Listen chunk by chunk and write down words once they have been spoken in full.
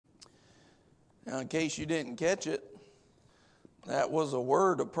Now, in case you didn't catch it, that was a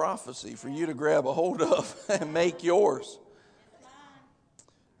word of prophecy for you to grab a hold of and make yours.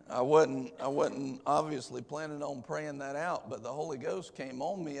 I wasn't obviously planning on praying that out, but the Holy Ghost came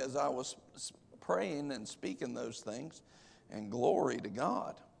on me as I was praying and speaking those things, and glory to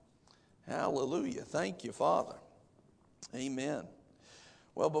God. Hallelujah. Thank you, Father. Amen.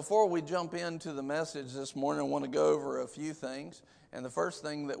 Well, before we jump into the message this morning, I want to go over a few things. And the first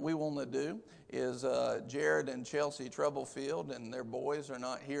thing that we want to do is Jared and Chelsea Troublefield and their boys are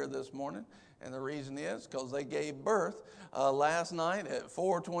not here this morning. And the reason is because they gave birth last night at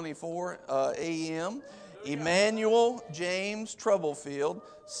 4:24 a.m. Emmanuel James Troublefield,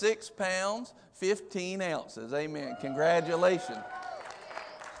 6 pounds, 15 ounces. Amen. Congratulations.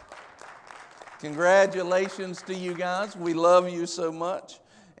 Congratulations to you guys. We love you so much.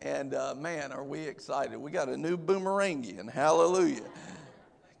 And man, are we excited. We got a new Boomerangian. Hallelujah.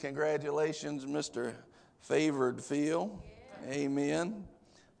 Congratulations, Mr. Favored Field. Amen.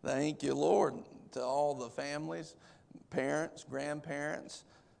 Thank you, Lord, to all the families, parents, grandparents,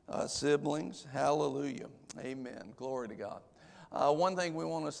 siblings. Hallelujah. Amen. Glory to God. One thing we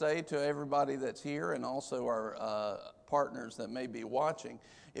want to say to everybody that's here and also our partners that may be watching,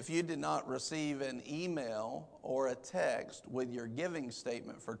 if you did not receive an email or a text with your giving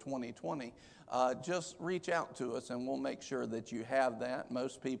statement for 2020, just reach out to us and we'll make sure that you have that.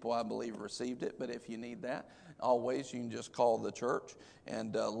 Most people, I believe, received it, but if you need that, always you can just call the church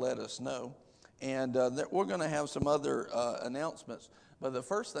and let us know. And we're going to have some other announcements. But the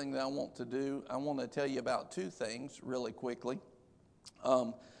first thing that I want to do, I want to tell you about two things really quickly.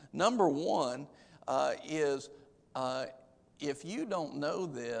 Number one is if you don't know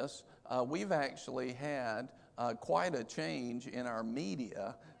this, we've actually had quite a change in our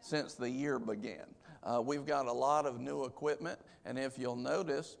media since the year began. We've got a lot of new equipment, and if you'll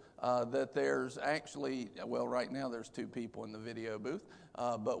notice that there's actually, well, right now there's 2 people in the video booth,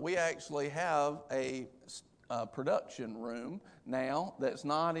 but we actually have a production room now that's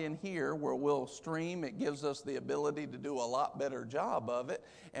not in here where we'll stream. It gives us the ability to do a lot better job of it,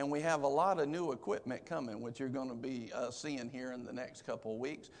 and we have a lot of new equipment coming, which you're going to be seeing here in the next couple of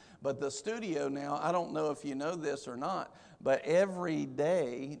weeks. But the studio now, I don't know if you know this or not, but every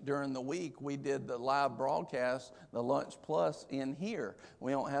day during the week we did the live broadcast, the Lunch Plus, in here.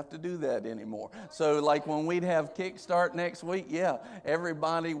 We don't have to do that anymore. So like when we'd have Kickstart next week,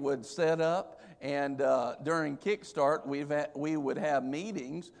 everybody would set up. And during Kickstart, we would have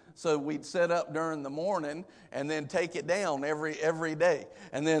meetings. So we'd set up during the morning and then take it down every day.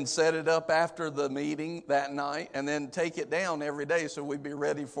 And then set it up after the meeting that night and then take it down every day so we'd be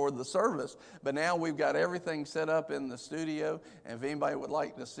ready for the service. But now we've got everything set up in the studio. And if anybody would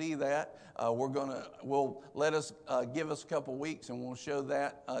like to see that, we'll let us give us a couple weeks and we'll show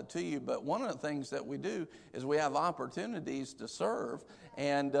that to you. But one of the things that we do is we have opportunities to serve,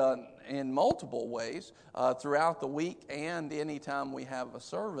 and in multiple ways throughout the week and anytime we have a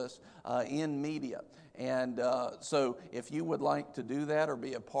service in media. And so if you would like to do that or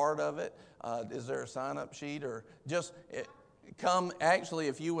be a part of it, is there a sign-up sheet? Or just come, actually,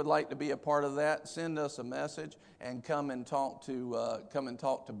 if you would like to be a part of that, send us a message and come and talk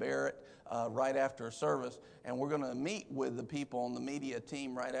to Barrett right after service. And we're going to meet with the people on the media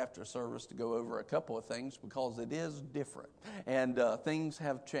team right after service to go over a couple of things because it is different and things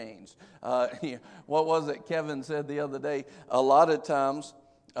have changed. What was it Kevin said the other day? A lot of times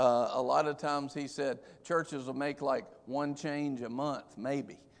he said churches will make like one change a month,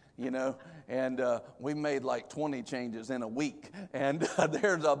 maybe. And we made like 20 changes in a week. And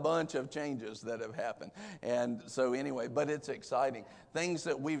there's a bunch of changes that have happened. And so anyway, but it's exciting. Things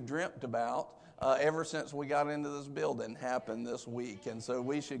that we've dreamt about ever since we got into this building happened this week. And so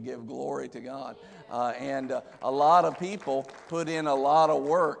we should give glory to God. And a lot of people put in a lot of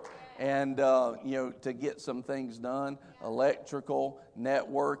work and, to get some things done, electrical,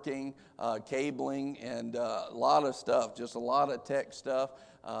 networking, cabling, and a lot of stuff, just a lot of tech stuff.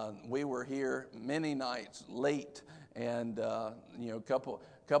 We were here many nights late and,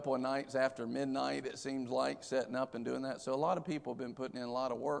 couple of nights after midnight, it seems like, setting up and doing that. So a lot of people have been putting in a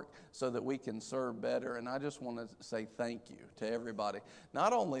lot of work so that we can serve better. And I just want to say thank you to everybody.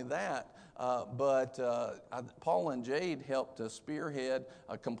 Not only that, but Paul and Jade helped to spearhead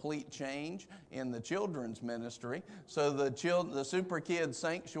a complete change in the children's ministry. So the Super Kids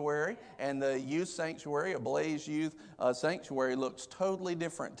Sanctuary and the Youth Sanctuary, Ablaze Youth Sanctuary, looks totally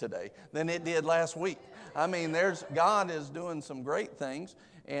different today than it did last week. I mean, God is doing some great things.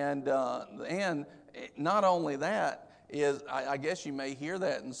 And not only that is, I guess you may hear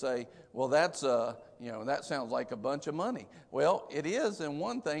that and say, well, that's that sounds like a bunch of money. Well, it is in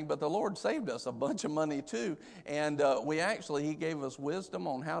one thing, but the Lord saved us a bunch of money too. And He gave us wisdom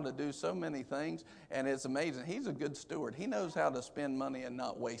on how to do so many things. And it's amazing. He's a good steward. He knows how to spend money and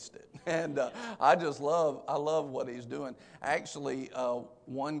not waste it. And I love what He's doing. Actually,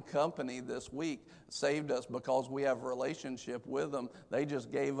 one company this week saved us because we have a relationship with them. They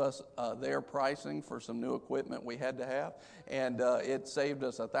just gave us their pricing for some new equipment we had to have, and it saved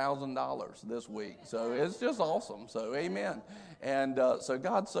us $1,000 this week. So it's just awesome. So amen. And so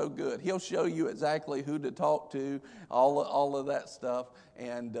God's so good. He'll show you exactly who to talk to, all of that stuff,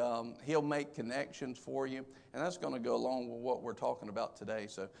 and He'll make connections for you. And that's going to go along with what we're talking about today.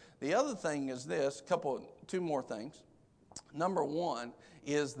 So the other thing is this, two more things. Number one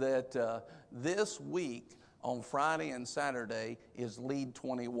is that this week on Friday and Saturday is Lead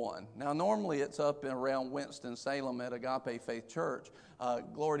 21. Now, normally it's up and around Winston-Salem at Agape Faith Church.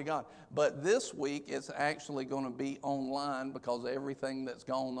 Glory to God. But this week it's actually going to be online because of everything that's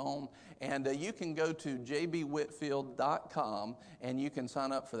going on. And you can go to jbwhitfield.com and you can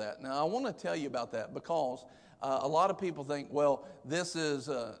sign up for that. Now, I want to tell you about that because a lot of people think, well, this is,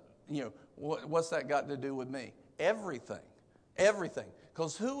 what's that got to do with me? Everything.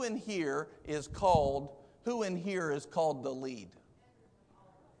 Because who in here is called to lead?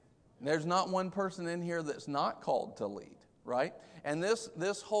 There's not one person in here that's not called to lead, right? And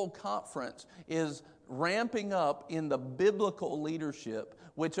this whole conference is ramping up in the biblical leadership,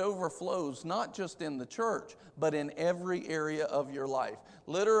 which overflows not just in the church, but in every area of your life.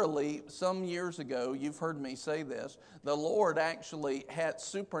 Literally, some years ago, you've heard me say this, the Lord actually had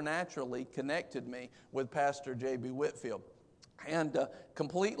supernaturally connected me with Pastor J.B. Whitfield. And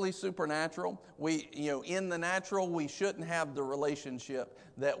completely supernatural. In the natural, we shouldn't have the relationship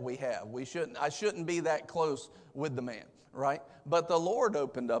that we have. I shouldn't be that close with the man, right? But the Lord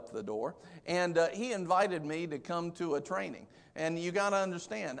opened up the door, and He invited me to come to a training. And you got to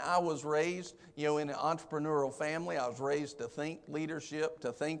understand, I was raised, in an entrepreneurial family. I was raised to think leadership,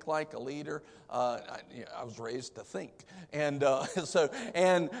 to think like a leader. I was raised to think, and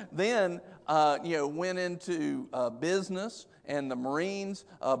then went into business and the Marines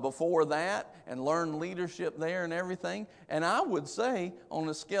before that, and learned leadership there and everything. And I would say, on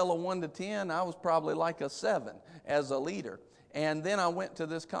a scale of 1 to 10, I was probably like a 7 as a leader. And then I went to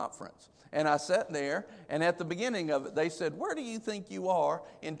this conference. And I sat there, and at the beginning of it, they said, where do you think you are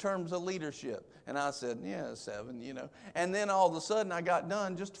in terms of leadership? And I said, 7, And then all of a sudden, I got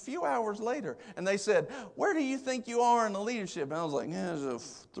done just a few hours later. And they said, where do you think you are in the leadership? And I was like, it's a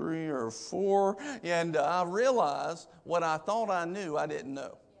 3 or 4. And I realized what I thought I knew, I didn't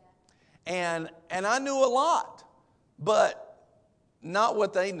know. And I knew a lot, but not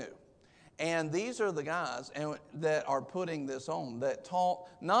what they knew. And these are the guys that are putting this on, that taught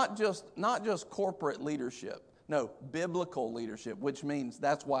not just corporate leadership, no, biblical leadership, which means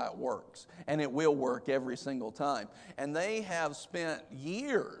that's why it works. And it will work every single time. And they have spent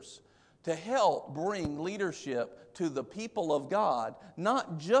years to help bring leadership to the people of God,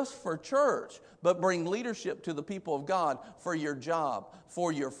 not just for church, but bring leadership to the people of God for your job,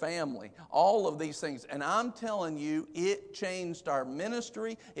 for your family, all of these things. And I'm telling you, it changed our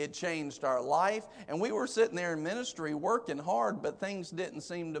ministry, it changed our life, and we were sitting there in ministry working hard, but things didn't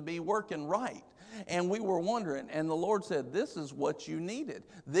seem to be working right. And we were wondering, and the Lord said, this is what you needed.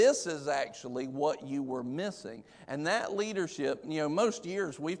 This is actually what you were missing. And that leadership, most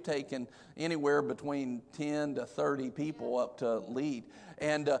years we've taken anywhere between 10 to 30 people up to lead.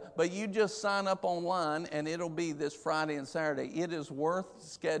 But you just sign up online, and it'll be this Friday and Saturday. It is worth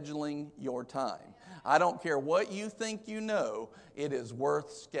scheduling your time. I don't care what you think you know, it is worth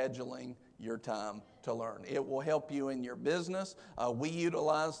scheduling your time to learn. It will help you in your business. We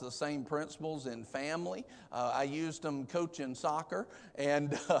utilize the same principles in family. I used them coaching soccer,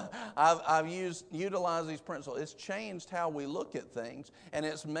 and I've utilized these principles. It's changed how we look at things, and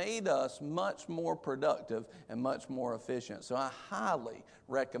it's made us much more productive and much more efficient. So I highly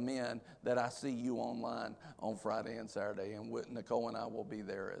recommend that I see you online on Friday and Saturday, and Nicole and I will be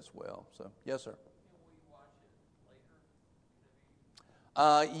there as well. So, yes, sir.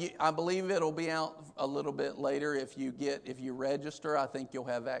 I believe it'll be out a little bit later. If you register, I think you'll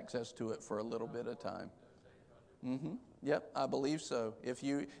have access to it for a little bit of time. Yep, I believe so. If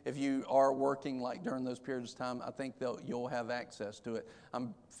you are working like during those periods of time, I think you'll have access to it. I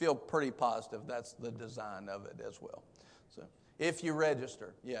feel pretty positive that's the design of it as well. So if you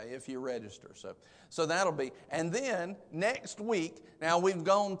register, so that'll be. And then next week, now we've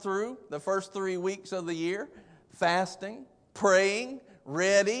gone through the first 3 weeks of the year, fasting, praying,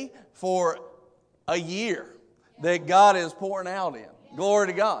 ready for a year that God is pouring out in. Glory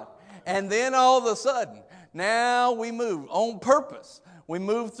to God. And then all of a sudden, now we move on purpose. We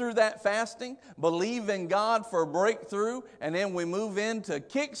move through that fasting, believe in God for a breakthrough, and then we move into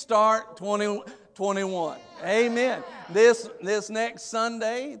Kickstart 2021. Amen. This next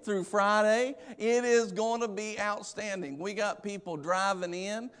Sunday through Friday, it is going to be outstanding. We got people driving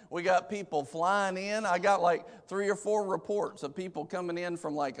in. We got people flying in. I got like 3 or 4 reports of people coming in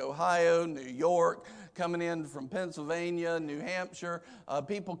from like Ohio, New York, coming in from Pennsylvania, New Hampshire,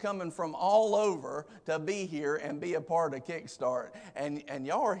 people coming from all over to be here and be a part of Kickstart. And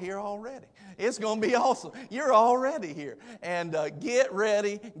y'all are here already. It's going to be awesome. You're already here. And get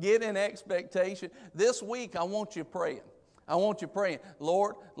ready, get in expectation. This week, I want you praying. I want you praying,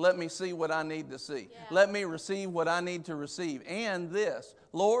 Lord, let me see what I need to see. Yeah. Let me receive what I need to receive. And this,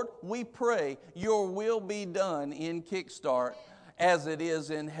 Lord, we pray your will be done in Kickstart as it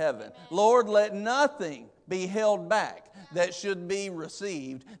is in heaven. Amen. Lord, let nothing be held back that should be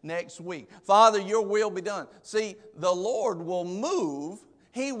received next week. Father, your will be done. See, the Lord will move.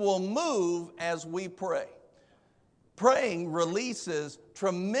 He will move as we pray. Praying releases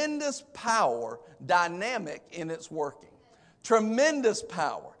tremendous power, dynamic in its working. Tremendous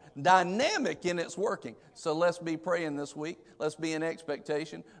power, dynamic in its working. So let's be praying this week. Let's be in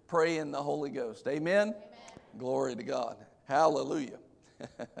expectation. Pray in the Holy Ghost. Amen? Amen. Glory to God. Hallelujah.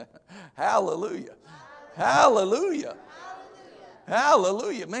 Hallelujah. Hallelujah.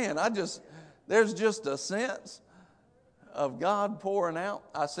 Hallelujah. Man, there's just a sense of God pouring out.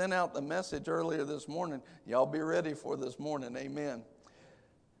 I sent out the message earlier this morning. Y'all be ready for this morning. Amen.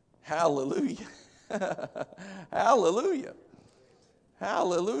 Hallelujah. Hallelujah.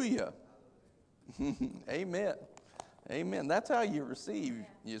 Hallelujah. Amen. Amen. That's how you receive,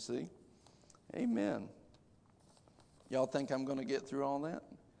 you see. Amen. Y'all think I'm going to get through all that?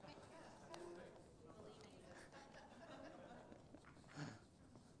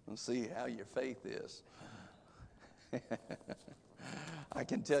 Let's see how your faith is. I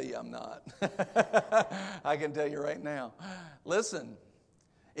can tell you I'm not. I can tell you right now. Listen,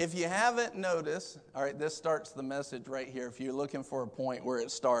 if you haven't noticed, all right, this starts the message right here. If you're looking for a point where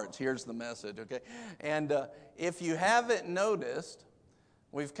it starts, here's the message, okay? And if you haven't noticed,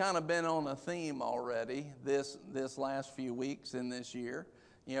 we've kind of been on a theme already this last few weeks in this year.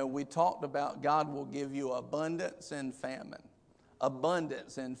 You know, we talked about God will give you abundance and famine.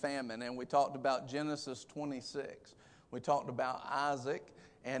 Abundance and famine. And we talked about Genesis 26. We talked about Isaac,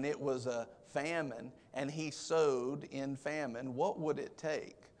 and it was a famine, and he sowed in famine. What would it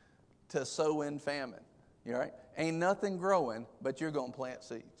take to sow in famine? You all right? Ain't nothing growing, but you're going to plant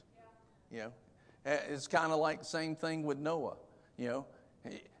seeds. You know, it's kind of like the same thing with Noah. You know,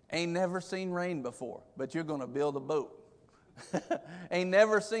 ain't never seen rain before, but you're going to build a boat. Ain't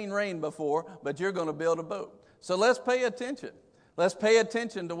never seen rain before, but you're going to build a boat. So let's pay attention. Let's pay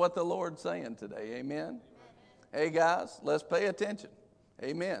attention to what the Lord's saying today. Amen. Hey guys, let's pay attention.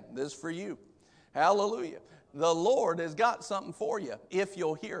 Amen. This is for you. Hallelujah. The Lord has got something for you if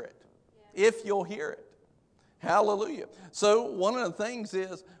you'll hear it. If you'll hear it. Hallelujah. So one of the things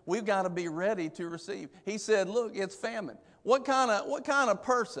is we've got to be ready to receive. He said, look, it's famine. What kind of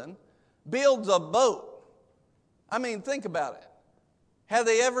person builds a boat? I mean, think about it. Have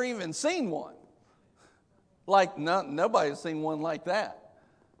they ever even seen one? Like, nobody's seen one like that.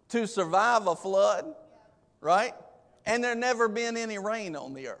 To survive a flood, right? And there never been any rain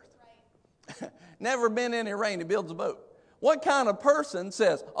on the earth. Never been any rain. He builds a boat. What kind of person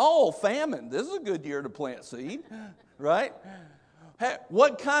says, oh, famine, this is a good year to plant seed, right?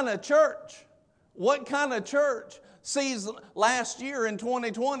 What kind of church sees last year in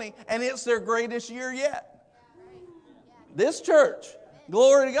 2020 and it's their greatest year yet? This church,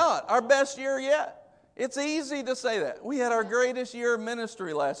 glory to God, our best year yet. It's easy to say that. We had our greatest year of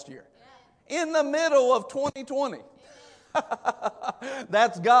ministry last year. In the middle of 2020.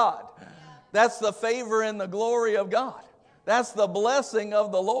 That's God. That's the favor and the glory of God. That's the blessing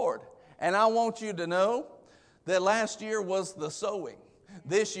of the Lord. And I want you to know that last year was the sowing.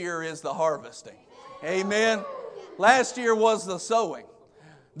 This year is the harvesting. Amen. Last year was the sowing.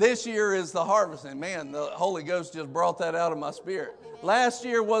 This year is the harvesting. Man, the Holy Ghost just brought that out of my spirit. Last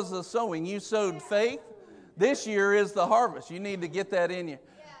year was the sowing. You sowed faith. This year is the harvest. You need to get that in you.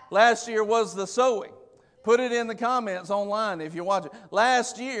 Last year was the sowing. Put it in the comments online if you're watching.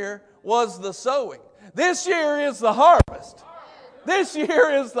 Last year was the sowing. This year is the harvest. This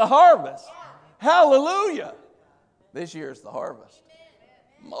year is the harvest. Hallelujah. This year is the harvest.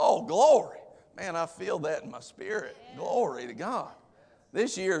 Oh, glory. Man, I feel that in my spirit. Glory to God.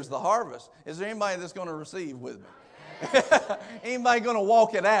 This year is the harvest. Is there anybody that's going to receive with me? Anybody going to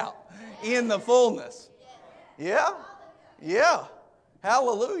walk it out in the fullness? Yeah? Yeah.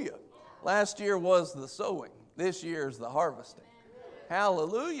 Hallelujah. Last year was the sowing. This year is the harvesting.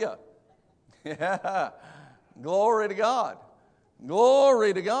 Hallelujah. Yeah. Glory to God.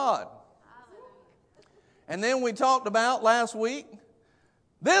 Glory to God. And then we talked about last week,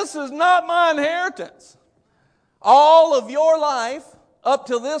 this is not my inheritance. All of your life up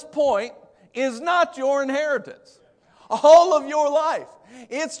to this point is not your inheritance. All of your life.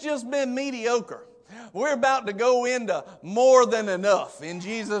 It's just been mediocre. We're about to go into more than enough in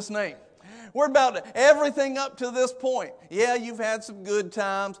Jesus' name. We're about to, everything up to this point. Yeah, you've had some good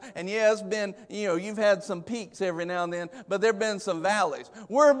times, and yeah, it's been, you've had some peaks every now and then, but there have been some valleys.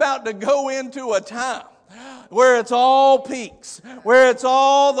 We're about to go into a time where it's all peaks, where it's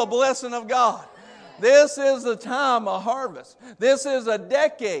all the blessing of God. This is a time of harvest. This is a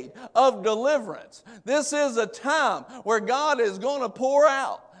decade of deliverance. This is a time where God is going to pour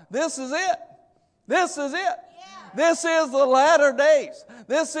out. This is it. This is it. This is the latter days.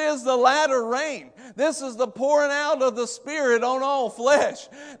 This is the latter rain. This is the pouring out of the Spirit on all flesh.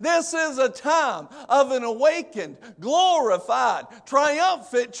 This is a time of an awakened, glorified,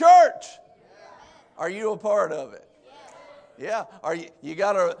 triumphant church. Are you a part of it? Yeah, you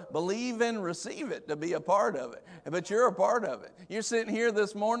got to believe and receive it to be a part of it. But you're a part of it. You're sitting here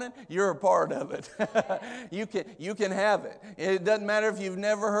this morning, you're a part of it. You can have it. It doesn't matter if you've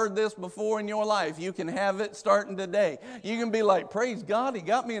never heard this before in your life. You can have it starting today. You can be like, praise God, He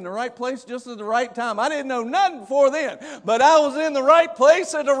got me in the right place just at the right time. I didn't know nothing before then, but I was in the right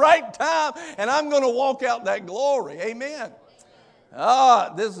place at the right time, and I'm going to walk out that glory. Amen.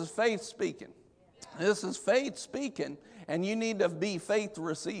 This is faith speaking. This is faith speaking. And you need to be faith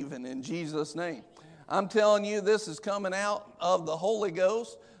receiving in Jesus' name. I'm telling you, this is coming out of the Holy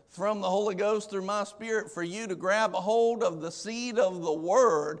Ghost, from the Holy Ghost through my spirit, for you to grab a hold of the seed of the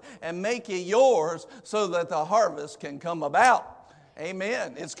Word and make it yours so that the harvest can come about.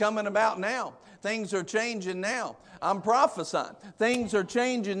 Amen. It's coming about now. Things are changing now. I'm prophesying. Things are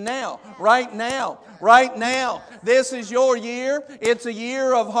changing now. Right now. Right now. This is your year. It's a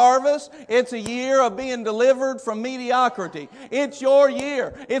year of harvest. It's a year of being delivered from mediocrity. It's your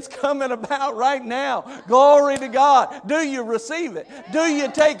year. It's coming about right now. Glory to God. Do you receive it? Do you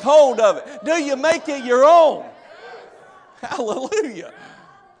take hold of it? Do you make it your own? Hallelujah.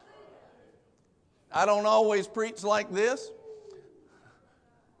 I don't always preach like this.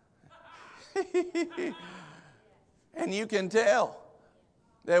 And you can tell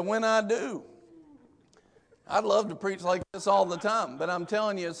that when I do, I'd love to preach like this all the time, but I'm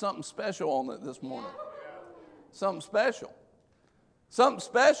telling you, it's something special on it this morning. Something special. Something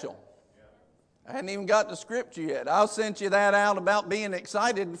special. I hadn't even got the scripture yet. I sent you that out about being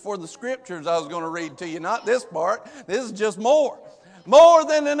excited for the scriptures I was going to read to you. Not this part. This is just more. More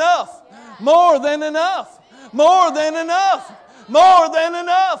than enough. More than enough. More than enough. More than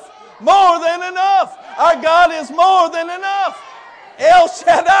enough. More than enough. Our God is more than enough. El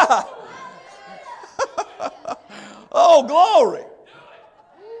Shaddai. Oh, glory.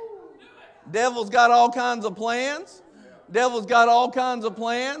 Devil's got all kinds of plans. Devil's got all kinds of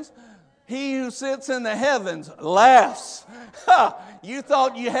plans. He who sits in the heavens laughs. You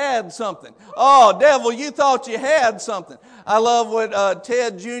thought you had something. Oh, devil, you thought you had something. I love what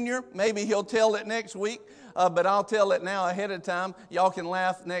Ted Jr., maybe he'll tell it next week. But I'll tell it now ahead of time. Y'all can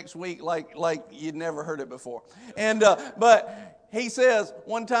laugh next week like you'd never heard it before. And but he says,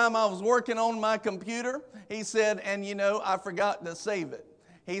 one time I was working on my computer. He said, and I forgot to save it.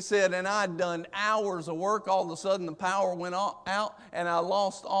 He said, and I'd done hours of work. All of a sudden the power went out and I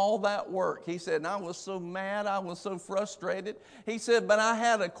lost all that work. He said, and I was so mad. I was so frustrated. He said, but I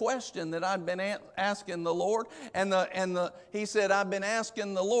had a question that I'd been asking the Lord. He said, I've been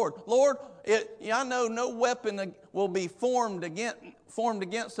asking the Lord, I know no weapon will be formed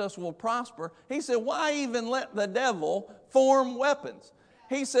against us will prosper. He said, why even let the devil form weapons?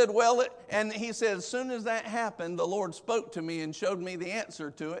 He said, as soon as that happened, the Lord spoke to me and showed me the answer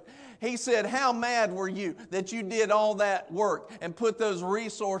to it. He said, how mad were you that you did all that work and put those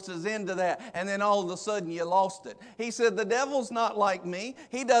resources into that, and then all of a sudden you lost it? He said, the devil's not like me.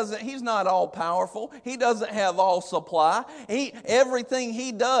 He's not all powerful. He doesn't have all supply. Everything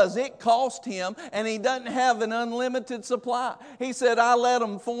he does, it cost him, and he doesn't have an unlimited supply. He said, I let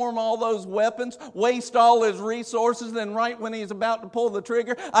him form all those weapons, waste all his resources, then right when he's about to pull the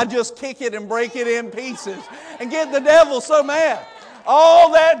trigger, I just kick it and break it in pieces and get the devil so mad.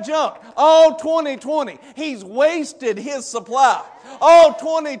 All that junk, all 2020, he's wasted his supply. All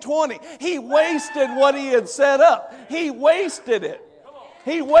 2020, he wasted what he had set up. He wasted it.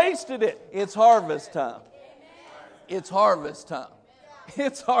 He wasted it. It's harvest time. It's harvest time.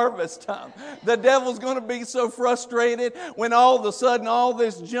 It's harvest time. The devil's going to be so frustrated when all of a sudden all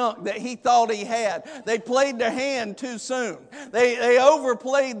this junk that he thought he had, they played their hand too soon. They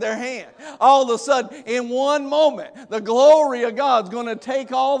overplayed their hand. All of a sudden, in one moment, the glory of God's going to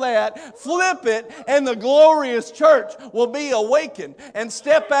take all that, flip it, and the glorious church will be awakened and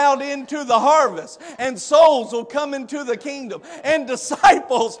step out into the harvest. And souls will come into the kingdom. And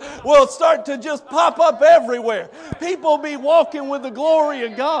disciples will start to just pop up everywhere. People will be walking with the glory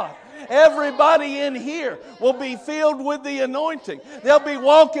of God. Everybody in here will be filled with the anointing. They'll be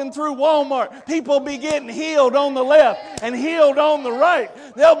walking through Walmart. People will be getting healed on the left and healed on the right.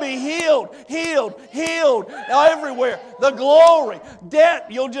 They'll be healed everywhere. The glory. Debt,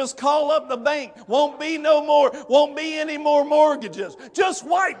 you'll just call up the bank. Won't be any more mortgages. Just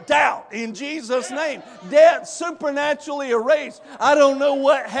wiped out in Jesus' name. Debt supernaturally erased. I don't know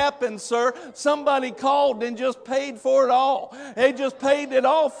what happened, sir. Somebody called and just paid for it all. They just paid it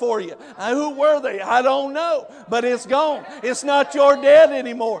all for you. Who were they? I don't know. But it's gone. It's not your debt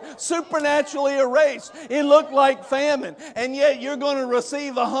anymore. Supernaturally erased. It looked like famine, and yet you're going to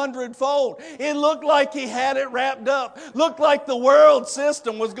receive 100-fold. It looked like he had it wrapped up. Looked like the world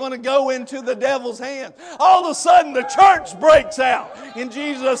system was going to go into the devil's hands. All of a sudden, the church breaks out in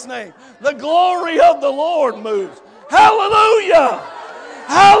Jesus' name. The glory of the Lord moves. Hallelujah!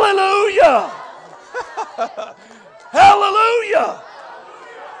 Hallelujah! Hallelujah!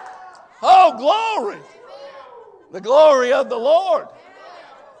 Oh, glory! The glory of the Lord.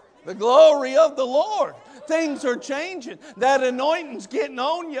 The glory of the Lord. Things are changing. That anointing's getting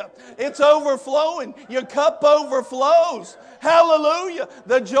on you. It's overflowing. Your cup overflows. Hallelujah.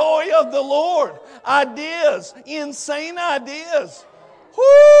 The joy of the Lord. Ideas. Insane ideas.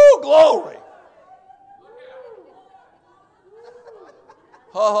 Whoo, glory.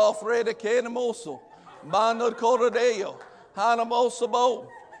 Ha ha, Freda Kenamoso. Mano Corodeo. Hanamosabo.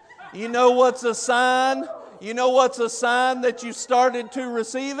 You know what's a sign? You know what's a sign that you started to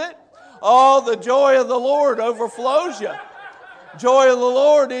receive it? Oh, the joy of the Lord overflows you. Joy of the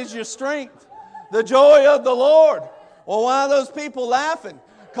Lord is your strength. The joy of the Lord. Well, why are those people laughing?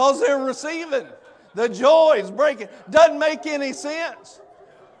 Because they're receiving. The joy is breaking. Doesn't make any sense.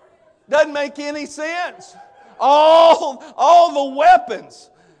 Doesn't make any sense. All the weapons.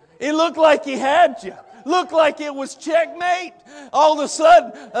 It looked like he had you. Looked like it was checkmate. All of a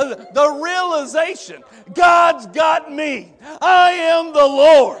sudden, the realization, God's got me. I am the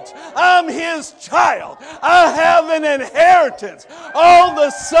Lord's. I'm His child. I have an inheritance. All of a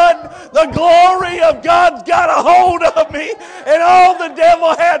sudden, the glory of God's got a hold of me, and all the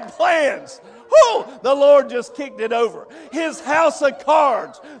devil had plans. Whew, the Lord just kicked it over. His house of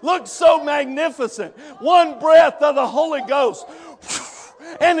cards looked so magnificent. One breath of the Holy Ghost,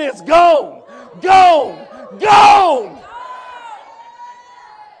 and it's gone. Gone! Gone!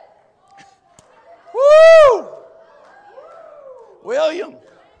 Woo! William.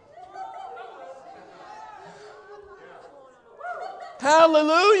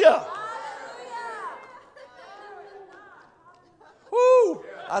 Hallelujah! Woo!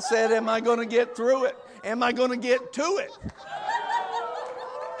 I said, am I going to get through it? Am I going to get to it?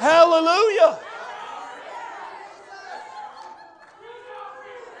 Hallelujah!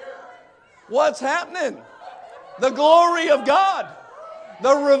 What's happening? The glory of God.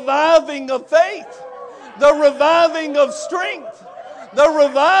 The reviving of faith. The reviving of strength. The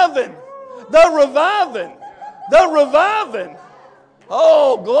reviving. The reviving. The reviving.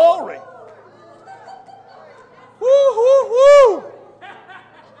 Oh, glory. Woo, woo, woo.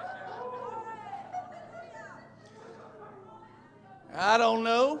 I don't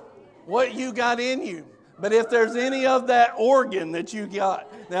know what you got in you, but if there's any of that organ that you got,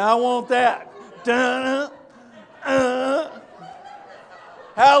 now I want that.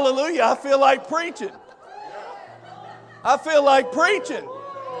 Hallelujah. I feel like preaching. I feel like preaching.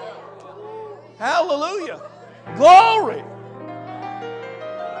 Hallelujah. Glory.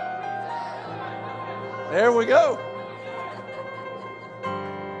 There we go.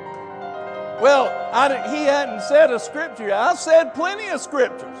 Well, he hadn't said a scripture. I said plenty of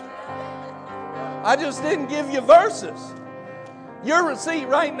scriptures. I just didn't give you verses. See,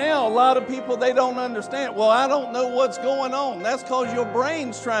 right now, a lot of people, they don't understand. Well, I don't know what's going on. That's because your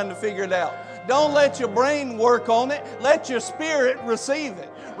brain's trying to figure it out. Don't let your brain work on it. Let your spirit receive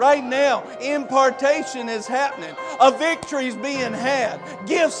it. Right now, impartation is happening. A victory's being had.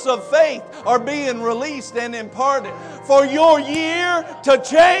 Gifts of faith are being released and imparted. For your year to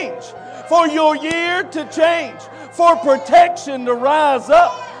change. For your year to change. For protection to rise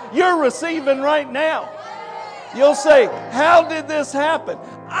up. You're receiving right now. You'll say, how did this happen?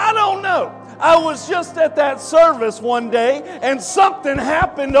 I don't know. I was just at that service one day and something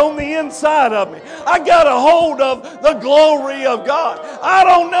happened on the inside of me. I got a hold of the glory of God. I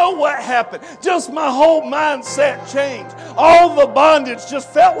don't know what happened. Just my whole mindset changed. All the bondage just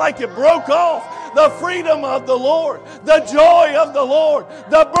felt like it broke off. The freedom of the Lord, the joy of the Lord,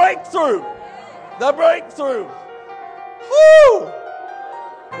 the breakthrough. The breakthrough. Woo!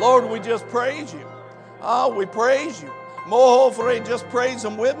 Lord, we just praise you. Oh, we praise you. Mohofre, just praise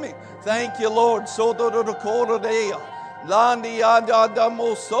him with me. Thank you, Lord. Soto do Korodea. Landi ada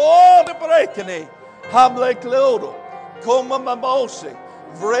moso de brekene. Hable clodo. Coma mamose.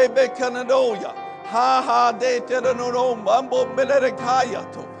 Vrebe canadoya. Ha ha de terano mambo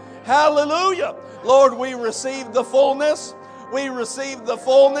belerekayato. Hallelujah. Lord, we receive the fullness. We receive the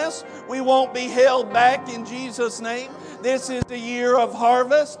fullness. We won't be held back in Jesus' name. This is the year of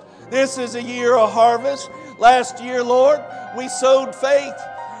harvest. This is a year of harvest. Last year, Lord, we sowed faith.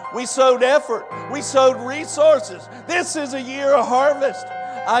 We sowed effort. We sowed resources. This is a year of harvest.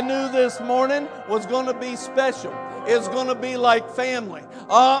 I knew this morning was going to be special. It's going to be like family.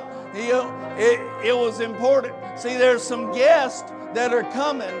 It was important. See, there's some guests that are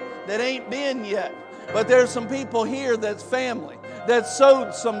coming that ain't been yet. But there's some people here that's family, that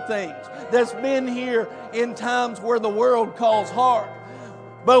sowed some things, that's been here in times where the world calls hard.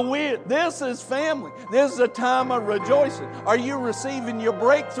 But this is family. This is a time of rejoicing. Are you receiving your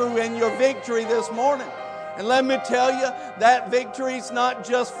breakthrough and your victory this morning? And let me tell you, that victory's not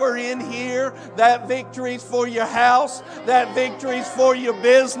just for in here. That victory's for your house. That victory's for your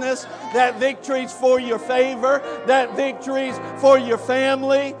business. That victory's for your favor. That victory's for your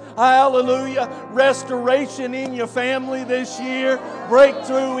family. Hallelujah. Restoration in your family this year.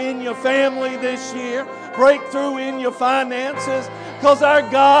 Breakthrough in your family this year. Breakthrough in your finances. Because our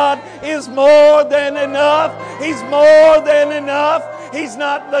God is more than enough. He's more than enough. He's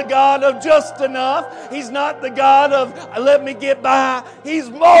not the God of just enough. He's not the God of let me get by. He's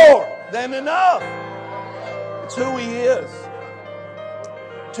more than enough. It's who He is.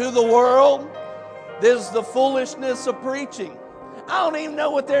 To the world, this is the foolishness of preaching. I don't even know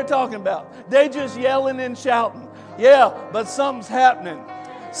what they're talking about. They're just yelling and shouting. Yeah, but something's happening.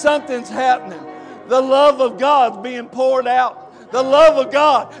 Something's happening. The love of God's being poured out. The love of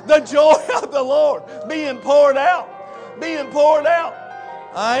God, the joy of the Lord being poured out. Being poured out.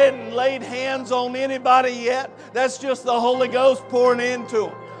 I hadn't laid hands on anybody yet. That's just the Holy Ghost pouring into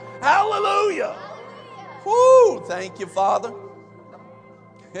them. Hallelujah. Woo! Thank you, Father.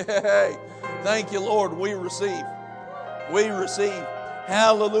 Hey, thank you, Lord. We receive. We receive.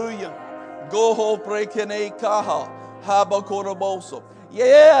 Hallelujah. Goho prekene kaha habakoroboso.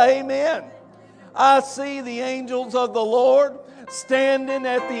 Yeah, amen. I see the angels of the Lord standing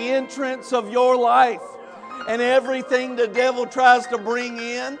at the entrance of your life. And everything the devil tries to bring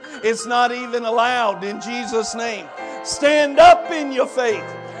in, it's not even allowed in Jesus' name. Stand up in your faith.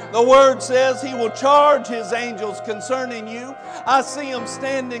 The Word says He will charge His angels concerning you. I see them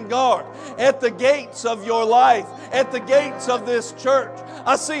standing guard at the gates of your life, at the gates of this church.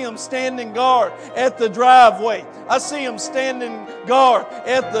 I see them standing guard at the driveway. I see them standing guard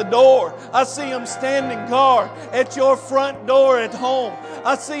at the door. I see them standing guard at your front door at home.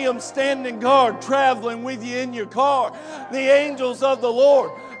 I see them standing guard traveling with you in your car. The angels of the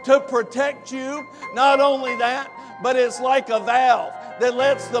Lord to protect you. Not only that, but it's like a valve that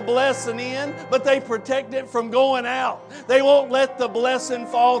lets the blessing in, but they protect it from going out. They won't let the blessing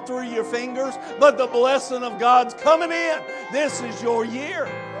fall through your fingers, but the blessing of God's coming in. This is your year.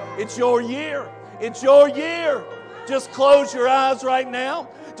 It's your year. It's your year. Just close your eyes right now.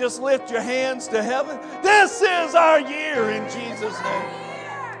 Just lift your hands to heaven. This is our year in Jesus' name.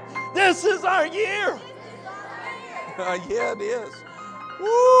 This is our year. Yeah, it is.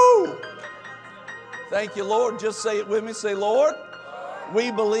 Woo! Thank you, Lord. Just say it with me. Say, Lord,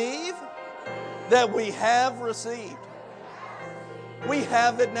 we believe that we have received. We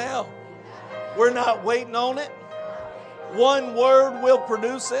have it now. We're not waiting on it. One word will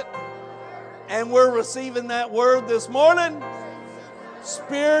produce it. And we're receiving that word this morning.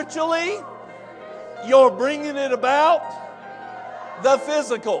 Spiritually, you're bringing it about. The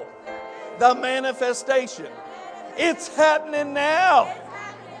physical, the manifestation. It's happening now.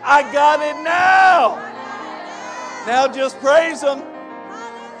 I got it now. Now just praise Him.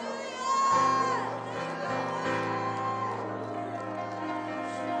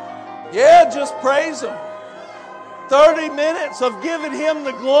 Yeah, just praise Him. 30 minutes of giving Him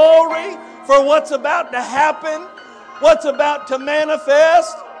the glory for what's about to happen, what's about to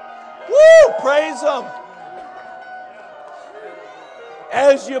manifest. Woo! Praise Him.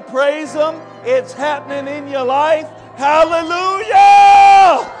 As you praise Him, it's happening in your life.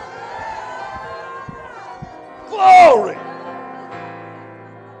 Hallelujah!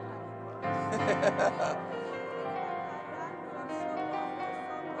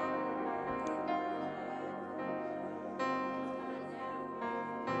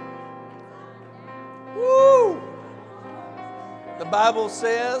 The Bible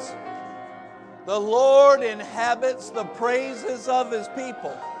says, the Lord inhabits the praises of His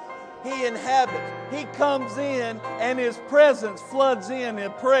people. He inhabits. He comes in and His presence floods in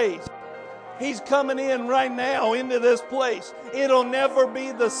praise. He's coming in right now into this place. It'll never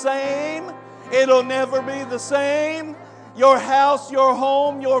be the same. It'll never be the same. Your house, your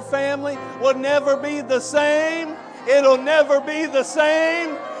home, your family will never be the same. It'll never be the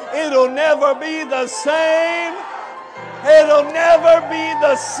same. It'll never be the same. It'll never be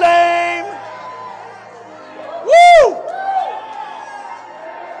the same. Woo!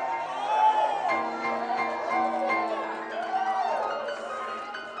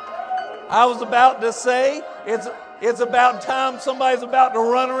 I was about to say, it's about time somebody's about to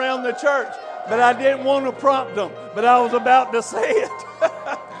run around the church. But I didn't want to prompt them. But I was about to say it.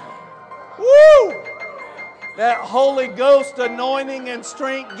 Woo! That Holy Ghost anointing and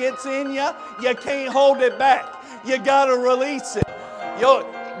strength gets in you. You can't hold it back. You got to release it. You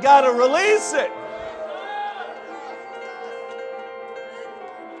got to release it.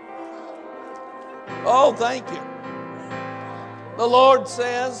 Oh, thank you. The Lord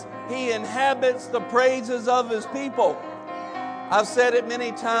says He inhabits the praises of His people. I've said it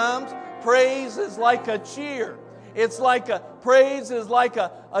many times. Praise is like a cheer. Praise is like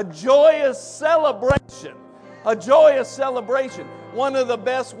a joyous celebration. A joyous celebration. One of the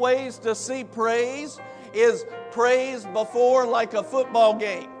best ways to see praise is praise before like a football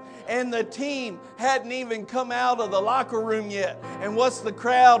game. And the team hadn't even come out of the locker room yet. And what's the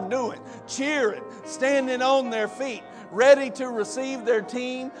crowd doing? Cheering, standing on their feet, ready to receive their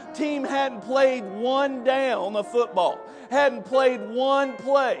team. Team hadn't played one down of football, hadn't played one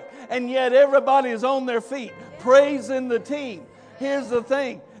play, and yet everybody is on their feet praising the team. Here's the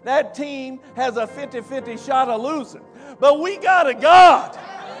thing, that team has a 50-50 shot of losing, but we got a God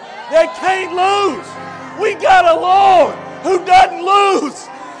that can't lose. We got a Lord who doesn't lose.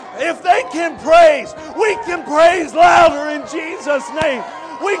 If they can praise, we can praise louder in Jesus' name.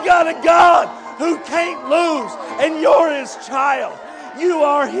 We got a God who can't lose, and you're His child. You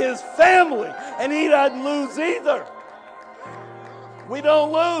are His family, and He doesn't lose either. We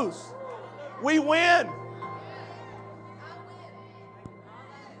don't lose. We win.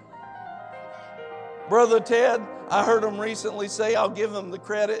 Brother Ted, I heard him recently say, I'll give him the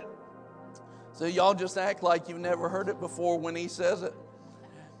credit. So y'all just act like you've never heard it before when he says it.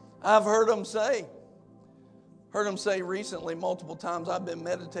 I've heard him say recently multiple times, I've been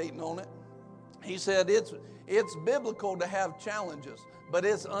meditating on it. He said it's biblical to have challenges, but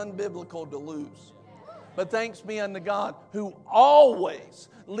it's unbiblical to lose. But thanks be unto God who always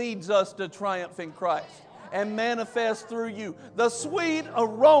leads us to triumph in Christ and manifests through you the sweet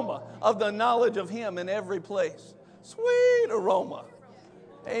aroma of the knowledge of Him in every place. Sweet aroma.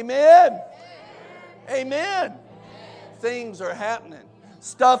 Amen. Amen. Things are happening.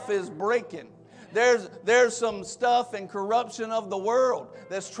 Stuff is breaking. There's some stuff and corruption of the world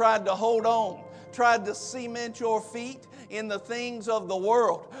that's tried to hold on, tried to cement your feet in the things of the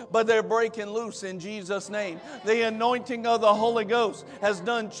world, but they're breaking loose in Jesus' name. The anointing of the Holy Ghost has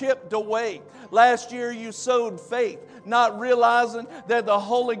done chipped away. Last year you sowed faith, not realizing that the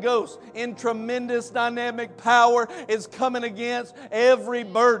Holy Ghost in tremendous dynamic power is coming against every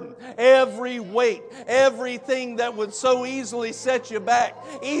burden, every weight, everything that would so easily set you back,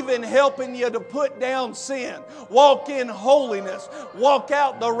 even helping you to put down sin, walk in holiness, walk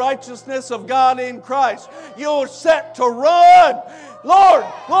out the righteousness of God in Christ. You're set to run. Lord,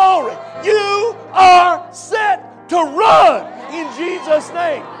 glory, you are set to run in Jesus'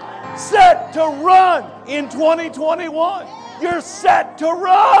 name. Set to run in 2021. You're set to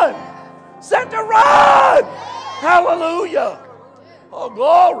run. Set to run. Hallelujah. Oh,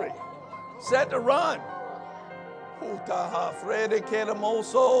 glory. Set to run.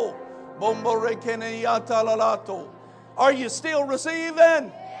 Are you still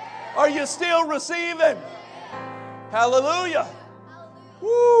receiving? Are you still receiving? Hallelujah.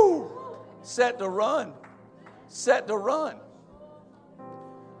 Woo. Set to run. Set to run.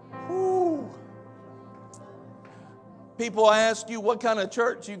 Woo. People ask you what kind of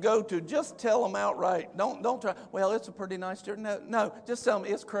church you go to. Just tell them outright. Don't try. Well, it's a pretty nice church. No, just tell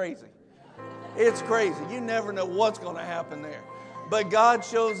them it's crazy. It's crazy. You never know what's going to happen there. But God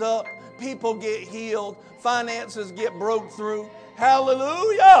shows up. People get healed. Finances get broke through.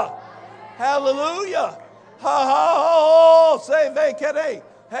 Hallelujah. Hallelujah. Ha ha ha. Say vekere.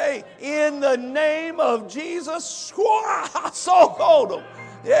 Hey, in the name of Jesus. So cold.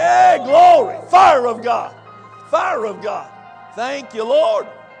 Yeah, glory. Fire of God. Fire of God. Thank you, Lord.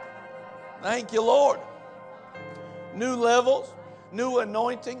 Thank you, Lord. New levels, new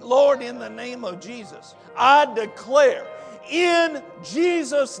anointing. Lord, in the name of Jesus, I declare in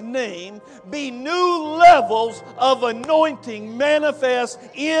Jesus' name, be new levels of anointing manifest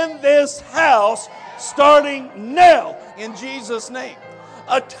in this house starting now in Jesus' name.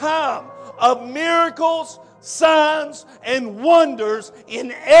 A time of miracles, signs, and wonders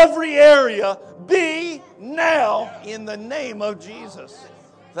in every area be now in the name of Jesus.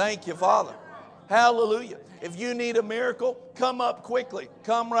 Thank you, Father. Hallelujah. If you need a miracle, come up quickly.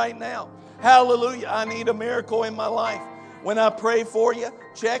 Come right now. Hallelujah. I need a miracle in my life. When I pray for you,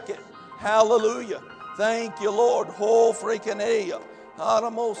 check it. Hallelujah. Thank you, Lord. Ho freaking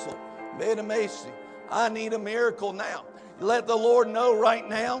Haramoso. Bedamesi. I need a miracle now. Let the Lord know right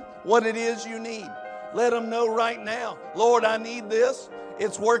now what it is you need. Let Him know right now. Lord, I need this.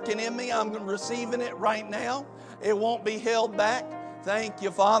 It's working in me. I'm receiving it right now. It won't be held back. Thank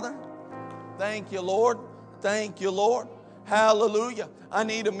you, Father. Thank you, Lord. Thank you, Lord. Hallelujah. I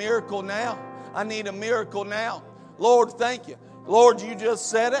need a miracle now. I need a miracle now. Lord, thank you. Lord, you just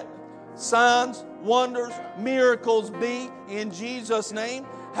said it. Signs, wonders, miracles be in Jesus' name.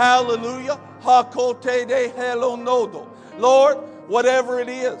 Hallelujah. Hakote de helonodo. Lord, whatever it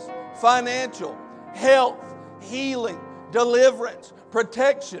is, financial, health, healing, deliverance,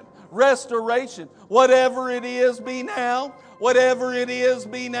 protection, restoration, whatever it is be now. Whatever it is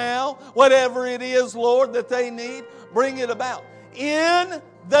be now. Whatever it is, Lord, that they need, bring it about. In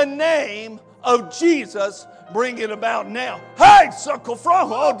the name of Jesus, bring it about now. Hey, suckle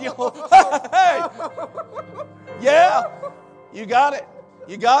from hey. Yeah, you got it.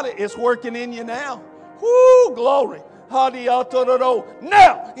 You got it. It's working in you now. Woo, glory.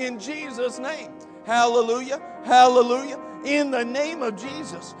 Now, in Jesus' name. Hallelujah. Hallelujah. In the name of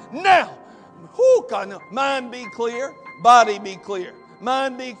Jesus. Now. Mind be clear. Body be clear.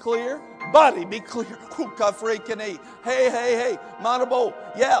 Mind be clear. Body be clear. Hey, hey, hey. Manabo.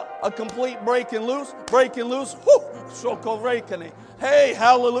 Yeah, a complete breaking loose. Breaking loose. Hey,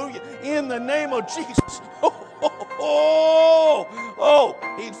 hallelujah. In the name of Jesus.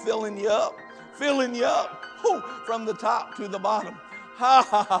 He's filling you up. Filling you up. From the top to the bottom. Ha,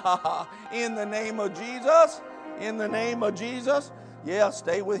 ha, ha, ha, ha. In the name of Jesus. In the name of Jesus. Yeah,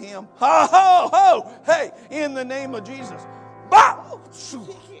 stay with Him. Ha, ho, ho. Hey, in the name of Jesus. Bow.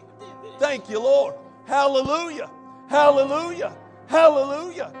 Thank you, Lord. Hallelujah. Hallelujah.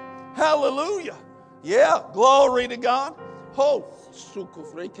 Hallelujah. Hallelujah. Yeah, glory to God. Ho.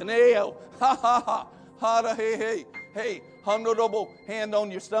 Ha, ha, ha. Ha, hey, hey. Hey, honorable hand on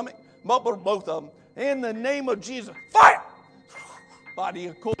your stomach. Both of them. In the name of Jesus. Fire. Body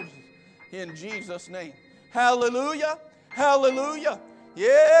of course. In Jesus' name. Hallelujah. Hallelujah.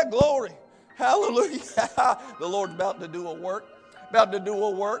 Yeah, glory. Hallelujah. The Lord's about to do a work. About to do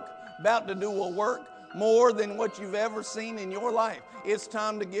a work. About to do a work more than what you've ever seen in your life. It's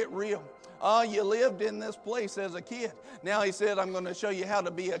time to get real. You lived in this place as a kid. Now He said, I'm going to show you how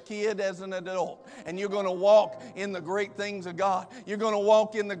to be a kid as an adult. And you're going to walk in the great things of God. You're going to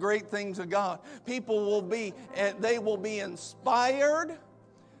walk in the great things of God. People will be, they will be inspired.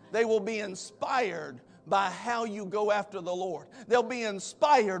 They will be inspired by how you go after the Lord. They'll be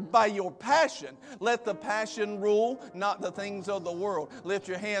inspired by your passion. Let the passion rule, not the things of the world. Lift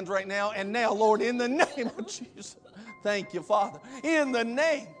your hands right now. And now, Lord, in the name of Jesus. Thank you, Father. In the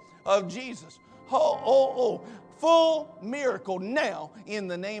name of Jesus. Full miracle now in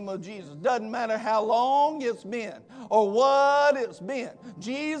the name of Jesus. Doesn't matter how long it's been or what it's been.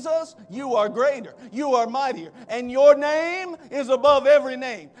 Jesus, you are greater. You are mightier. And your name is above every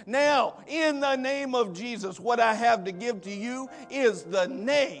name. Now, in the name of Jesus, what I have to give to you is the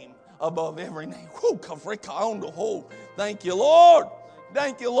name above every name. Thank you, Lord.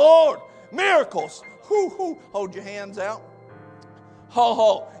 Thank you, Lord. Miracles. Hold your hands out.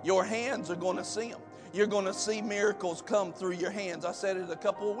 Your hands are going to see them. You're going to see miracles come through your hands. I said it a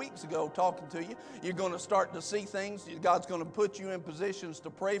couple of weeks ago talking to you. You're going to start to see things. God's going to put you in positions to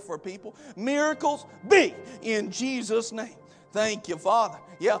pray for people. Miracles be in Jesus' name. Thank you, Father.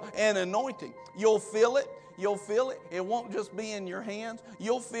 Yeah, and anointing. You'll feel it. You'll feel it. It won't just be in your hands.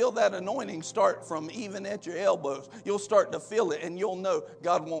 You'll feel that anointing start from even at your elbows. You'll start to feel it, and you'll know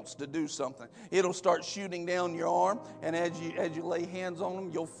God wants to do something. It'll start shooting down your arm, and as you lay hands on them,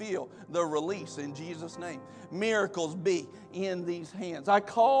 you'll feel the release in Jesus' name. Miracles be in these hands. I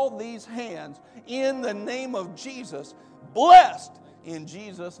call these hands in the name of Jesus, blessed in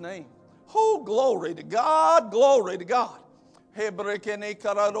Jesus' name. Oh, glory to God, glory to God.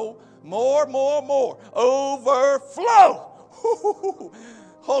 More, more, more. Overflow.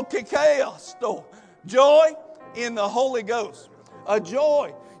 Joy in the Holy Ghost. A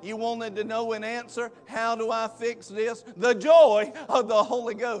joy. You wanted to know an answer. How do I fix this? The joy of the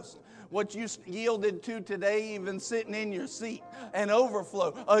Holy Ghost. what you yielded to today, even sitting in your seat, an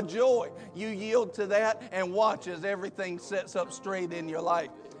overflow, a joy. You yield to that and watch as everything sets up straight in your life.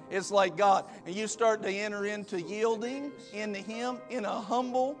 It's like God. And you start to enter into yielding into Him in a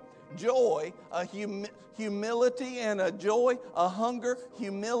humble joy, a humility and a joy, a hunger,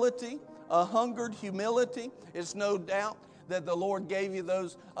 humility, a hungered humility. It's no doubt that the Lord gave you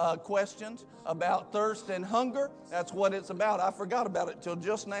those questions about thirst and hunger. That's what it's about. I forgot about it till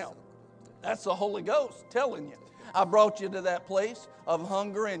just now. That's the Holy Ghost telling you. I brought you to that place of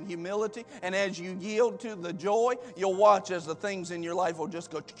hunger and humility. And as you yield to the joy, you'll watch as the things in your life will just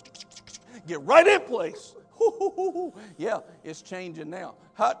go get right in place. Yeah, it's changing now.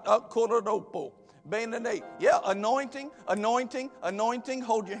 Yeah, anointing, anointing, anointing.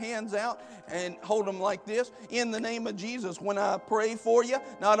 Hold your hands out and hold them like this. In the name of Jesus, when I pray for you,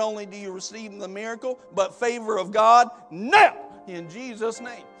 not only do you receive the miracle, but favor of God now. In Jesus'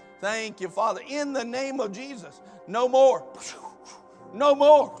 name. Thank you, Father. In the name of Jesus. No more. No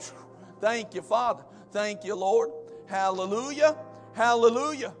more. Thank you, Father. Thank you, Lord. Hallelujah.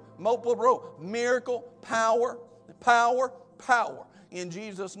 Hallelujah. Miracle, power, power, power. In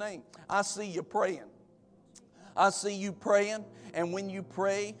Jesus' name. I see you praying. I see you praying. And when you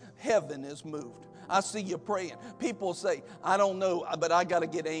pray, heaven is moved. I see you praying. People say, I don't know, but I got to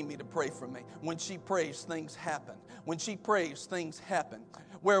get Amy to pray for me. When she prays, things happen. When she prays, things happen.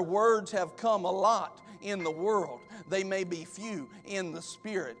 Where words have come a lot in the world, they may be few in the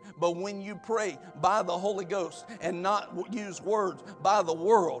Spirit. But when you pray by the Holy Ghost and not use words by the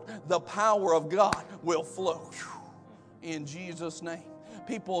world, the power of God will flow. In Jesus' name.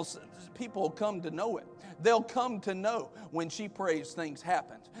 People come to know it. They'll come to know when she prays, things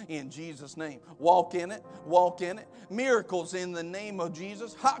happen. In Jesus' name. Walk in it. Walk in it. Miracles in the name of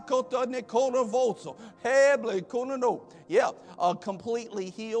Jesus. Yeah, a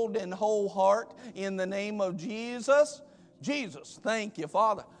completely healed and whole heart in the name of Jesus. Jesus, thank you,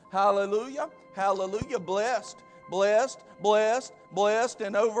 Father. Hallelujah. Hallelujah. Blessed, blessed, blessed, blessed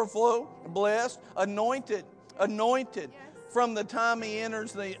and overflow. Blessed, anointed, anointed. From the time he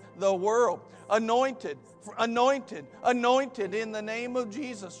enters the world. Anointed, anointed, anointed in the name of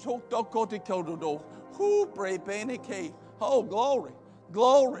Jesus. Oh, glory,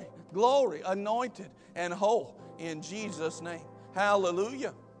 glory, glory. Anointed and whole in Jesus' name.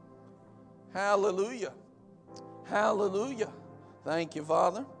 Hallelujah. Hallelujah. Hallelujah. Thank you,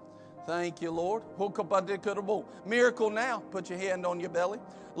 Father. Thank you, Lord. Miracle now. Put your hand on your belly.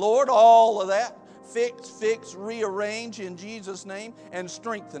 Lord, all of that. Fix, rearrange in Jesus' name and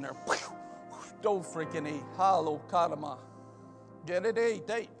strengthen her. Don't freaking eat. Halo kadama. Get it,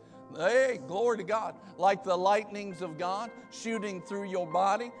 hey, glory to God. Like the lightnings of God shooting through your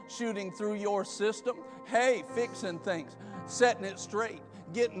body, shooting through your system. Hey, fixing things, setting it straight,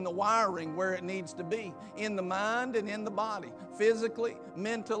 getting the wiring where it needs to be in the mind and in the body, physically,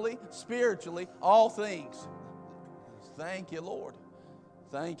 mentally, spiritually, all things. Thank you, Lord.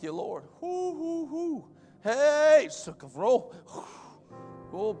 Thank you, Lord. Hoo, hoo, hoo. Hey, sukavro.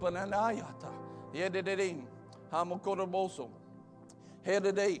 Open an ayata. Yedidim. Hamokoroboso. Here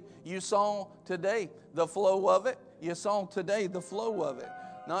today, you saw today the flow of it. You saw today the flow of it.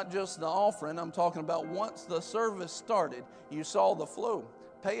 Not just the offering. I'm talking about once the service started, you saw the flow.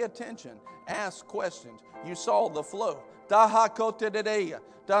 Pay attention. Ask questions. You saw the flow. It's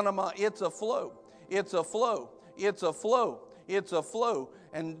a flow. It's a flow. It's a flow. It's a flow.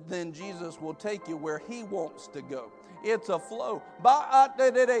 And then Jesus will take you where He wants to go. It's a flow.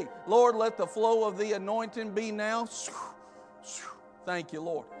 Lord, let the flow of the anointing be now. Thank you,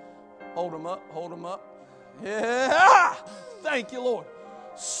 Lord. Hold them up. Hold them up. Yeah. Thank you, Lord.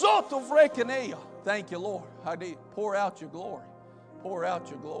 Thank you, Lord. Pour out your glory. Pour out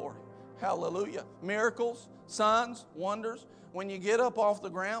your glory. Hallelujah. Miracles, signs, wonders. When you get up off the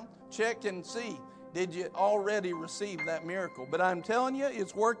ground, check and see. Did you already receive that miracle? But I'm telling you,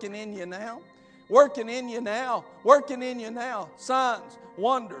 it's working in you now. Working in you now. Working in you now. Signs,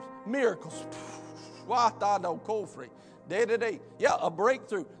 wonders, miracles. Yeah, a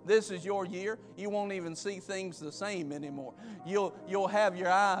breakthrough. This is your year. You won't even see things the same anymore. You'll have your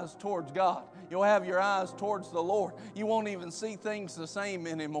eyes towards God. You'll have your eyes towards the Lord. You won't even see things the same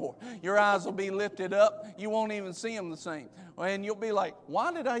anymore. Your eyes will be lifted up. You won't even see them the same. And you'll be like,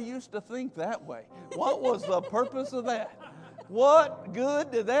 why did I used to think that way? What was the purpose of that? What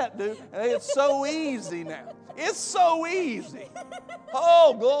good did that do? And it's so easy now. It's so easy.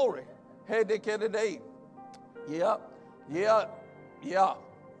 Oh, glory. Yeah.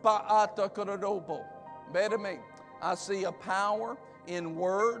 I see a power in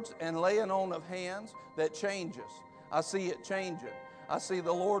words and laying on of hands that changes. I see it changing. I see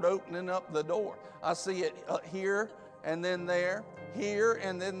the Lord opening up the door. I see it here and then there, here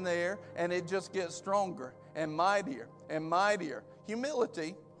and then there, and it just gets stronger and mightier and mightier.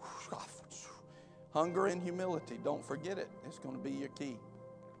 Humility, hunger and humility, don't forget it. It's going to be your key.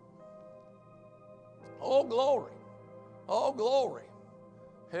 Oh, glory. Oh, glory.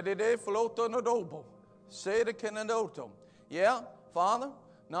 Yeah, Father,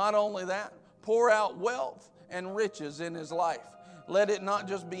 not only that, pour out wealth and riches in his life. Let it not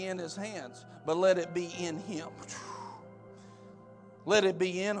just be in his hands, but let it be in him. Let it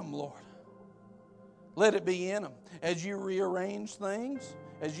be in him, Lord. Let it be in him. As you rearrange things,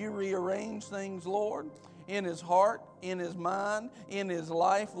 Lord, in his heart, in his mind, in his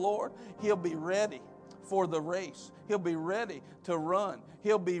life, Lord, he'll be ready for the race. He'll be ready to run.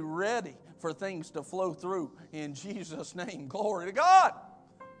 He'll be ready for things to flow through in Jesus' name. Glory to God.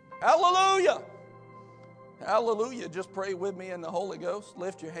 Hallelujah. Hallelujah. Just pray with me in the Holy Ghost.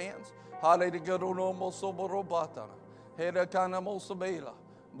 Lift your hands.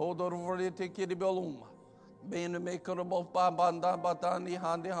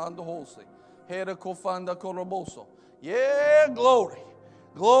 Yeah, glory,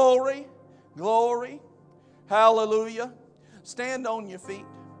 glory, glory. Hallelujah. Stand on your feet.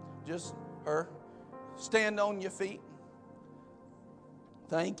 Just her. Stand on your feet.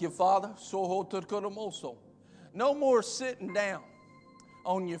 Thank you, Father. No more sitting down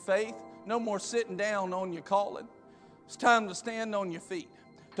on your faith. No more sitting down on your calling. It's time to stand on your feet.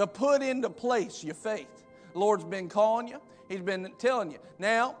 To put into place your faith. The Lord's been calling you. He's been telling you.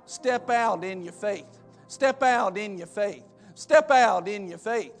 Now, step out in your faith. Step out in your faith. Step out in your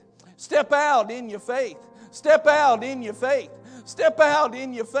faith. Step out in your faith. Step out in your faith. Step out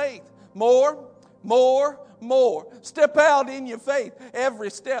in your faith. More, more, more. Step out in your faith.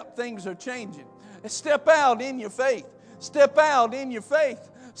 Every step, things are changing. Step out in your faith. Step out in your faith.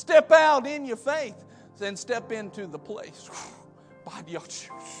 Step out in your faith. Then step into the place.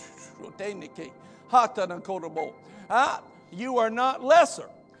 You are not lesser.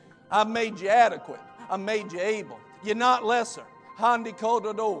 I made you adequate. I made you able. You're not lesser. I made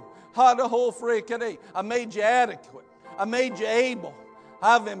you adequate. I made you able.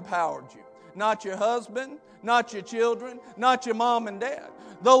 I've empowered you. Not your husband, not your children, not your mom and dad.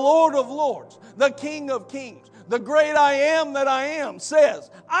 The Lord of Lords, the King of Kings, the great I am that I am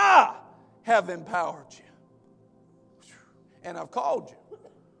says, I have empowered you. And I've called you.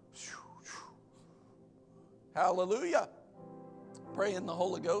 Hallelujah. Pray in the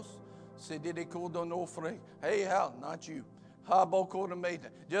Holy Ghost. Hey, Hal, not you.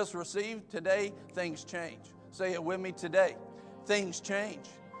 Just receive today, things change. Say it with me today. Things change.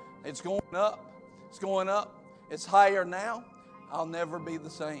 It's going up. It's going up. It's higher now. I'll never be the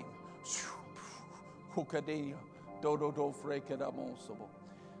same.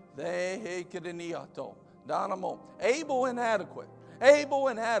 Able and adequate. Able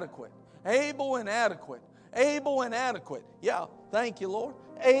and adequate. Able and adequate. Able and adequate. Yeah, thank you, Lord.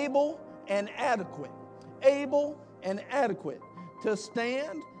 Able and adequate. Able and adequate to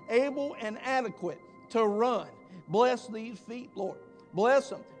stand. Able and adequate to run. Bless these feet, Lord. Bless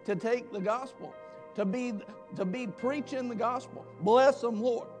them to take the gospel, to be preaching the gospel. Bless them,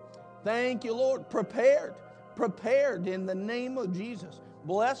 Lord. Thank you, Lord. Prepared in the name of Jesus.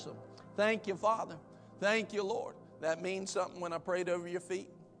 Bless them. Thank you, Father. Thank you, Lord. That means something when I prayed over your feet?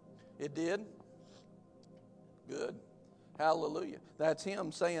 It did? Good. Hallelujah. That's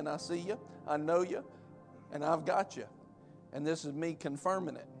Him saying, I see you, I know you, and I've got you. And this is me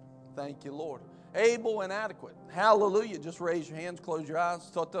confirming it. Thank you, Lord. Able and adequate. Hallelujah. Just raise your hands, close your eyes.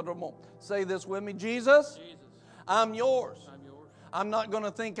 Say this with me. Jesus, I'm yours. I'm not going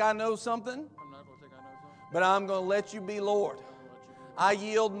to think I know something, but I'm going to let you be Lord. I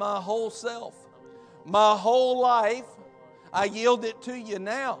yield my whole self, my whole life. I yield it to you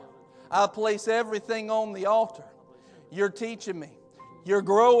now. I place everything on the altar. You're teaching me. You're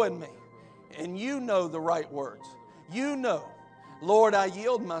growing me. And you know the right words. You know. Lord, I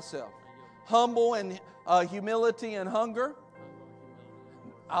yield myself. Humble and humility and hunger.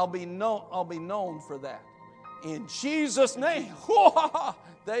 I'll be known for that. In Jesus' name.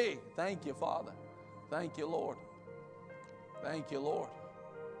 Thank you, Father. Thank you, Lord. Thank you, Lord.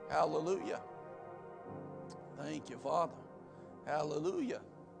 Hallelujah. Thank you, Father. Hallelujah.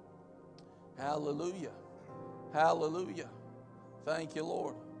 Hallelujah. Hallelujah. Thank you,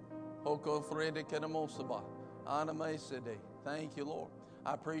 Lord. Thank you, Lord.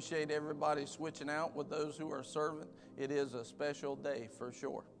 I appreciate everybody switching out with those who are serving. It is a special day for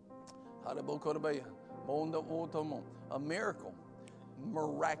sure. A miracle.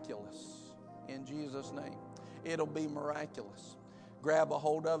 Miraculous. In Jesus' name. It'll be miraculous. grab a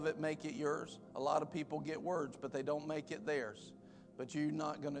hold of it, make it yours. A lot of people get words, but they don't make it theirs. But you're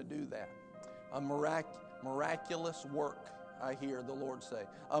not going to do that. A miraculous work, I hear the Lord say.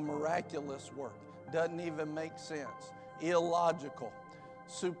 A miraculous work. Doesn't even make sense. Illogical.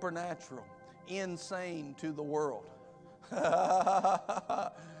 Supernatural. Insane to the world.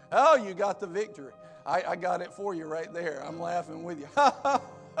 Oh, you got the victory. I got it for you right there. I'm laughing with you.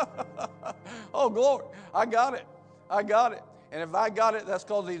 Oh, glory. I got it. I got it. And if I got it, that's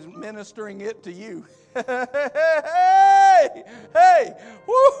because He's ministering it to you. Hey,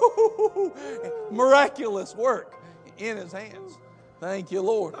 woo! Miraculous work in His hands. Thank you,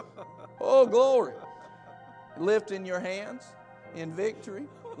 Lord. Oh, glory. Lifting your hands in victory.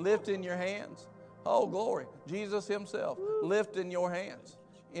 Lifting your hands. Oh, glory. Jesus Himself lifting your hands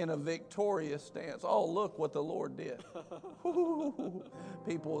in a victorious stance. Oh, look what the Lord did.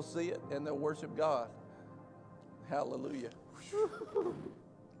 People will see it and they'll worship God. Hallelujah.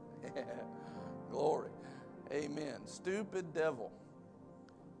 Yeah. Glory. Amen. Stupid devil.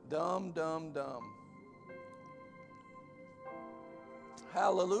 Dumb, dumb, dumb.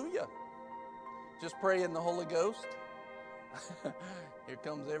 Hallelujah. Just pray in the Holy Ghost. Here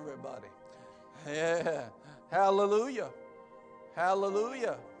comes everybody. Yeah. Hallelujah.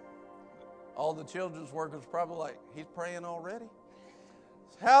 Hallelujah. All the children's workers probably like, he's praying already?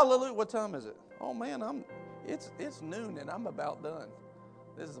 Hallelujah. What time is it? Oh man, it's noon and I'm about done.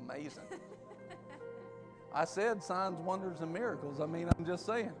 This is amazing. I said signs, wonders, and miracles. I mean, I'm just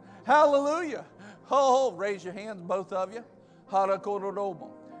saying. Hallelujah. Oh, raise your hands, both of you.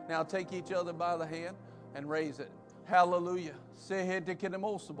 Now take each other by the hand and raise it. Hallelujah.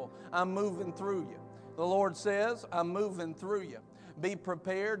 I'm moving through you. The Lord says, I'm moving through you. Be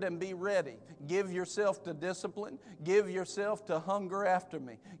prepared and be ready. Give yourself to discipline. Give yourself to hunger after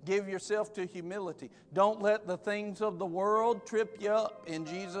me. Give yourself to humility. Don't let the things of the world trip you up in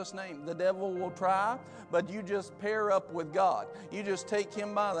Jesus' name. The devil will try, but you just pair up with God. You just take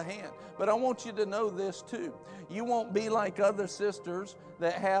Him by the hand. But I want you to know this too. You won't be like other sisters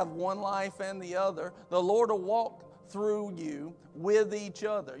that have one life and the other. The Lord will walk through you with each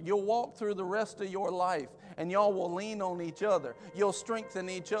other. You'll walk through the rest of your life and y'all will lean on each other. You'll strengthen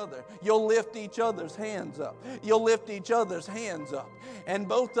each other. You'll lift each other's hands up. You'll lift each other's hands up. And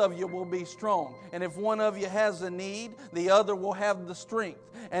both of you will be strong. And if one of you has a need, the other will have the strength.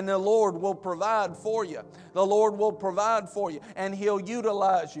 And the Lord will provide for you. The Lord will provide for you. And He'll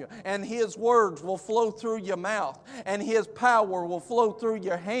utilize you. And His words will flow through your mouth. And His power will flow through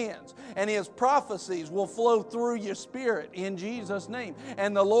your hands. And His prophecies will flow through your spirit in Jesus' name.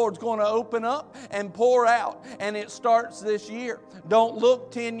 And the Lord's going to open up and pour out. And it starts this year. Don't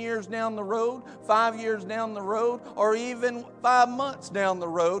look 10 years down the road, 5 years down the road, or even 5 months down the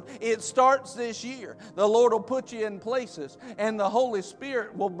road. It starts this year. The Lord will put you in places, and the Holy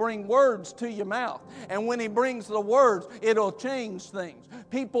Spirit will bring words to your mouth. And when He brings the words, it'll change things.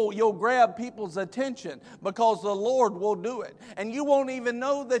 You'll grab people's attention because the Lord will do it. And you won't even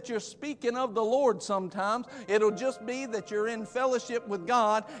know that you're speaking of the Lord sometimes. It'll just be that you're in fellowship with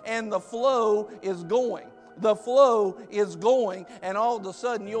God and the flow is going. The flow is going, and all of a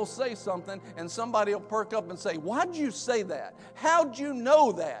sudden you'll say something and somebody will perk up and say, why'd you say that? How'd you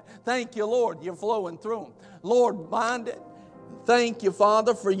know that? Thank you, Lord, you're flowing through them. Lord, bind it. Thank you,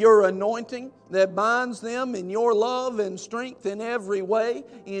 Father, for your anointing that binds them in your love and strength in every way,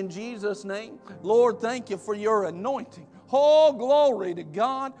 in Jesus' name. Lord, thank you for your anointing. Oh, glory to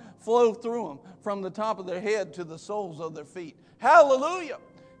God. Flow through them from the top of their head to the soles of their feet. Hallelujah.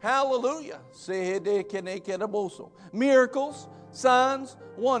 Hallelujah. Miracles, signs,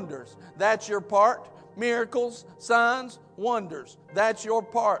 wonders. That's your part. Miracles, signs, wonders. That's your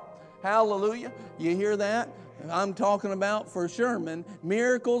part. Hallelujah. You hear that? I'm talking about for Sherman.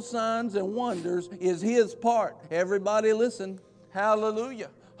 Miracles, signs, and wonders is his part. Everybody listen. Hallelujah.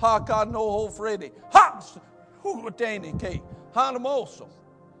 Hallelujah.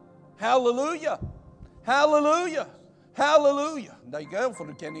 Hallelujah. Hallelujah. Hallelujah. They go for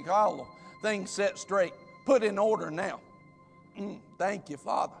the Kenny Carlo. Things set straight. Put in order now. Thank you,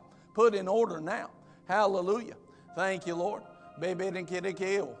 Father. Put in order now. Hallelujah. Thank you, Lord. Baby den kede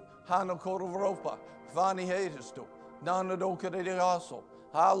keo. Hano koro vropa. Vani hejesto. Dana do kede aso.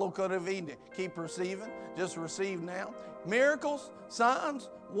 Halo kede. Keep receiving. Just receive now. Miracles, signs,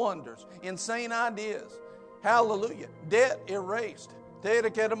 wonders. Insane ideas. Hallelujah. Debt erased.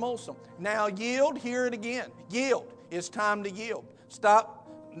 Now yield. Hear it again. Yield. It's time to yield. Stop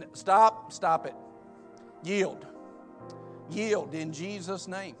it. Yield. Yield in Jesus'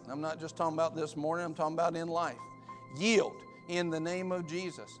 name. I'm not just talking about this morning, I'm talking about in life. Yield in the name of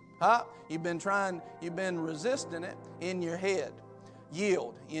Jesus. You've been resisting it in your head.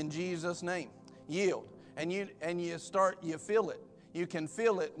 Yield in Jesus' name. Yield. And you feel it. You can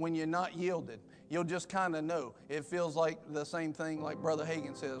feel it when you're not yielded. You'll just kind of know. It feels like the same thing like Brother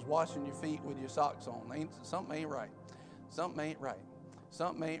Hagin says, washing your feet with your socks on. Something ain't right. Something ain't right.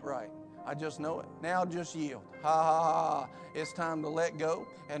 Something ain't right. I just know it. Now just yield. Ha, ha, ha. It's time to let go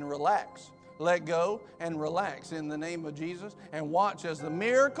and relax. Let go and relax in the name of Jesus and watch as the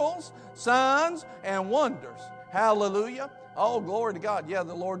miracles, signs, and wonders. Hallelujah. Oh, glory to God. Yeah,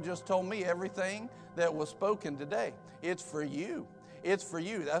 the Lord just told me everything that was spoken today. It's for you. It's for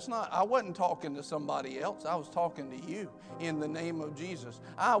you. I wasn't talking to somebody else. I was talking to you in the name of Jesus.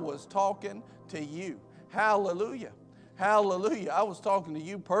 I was talking to you. Hallelujah. Hallelujah. I was talking to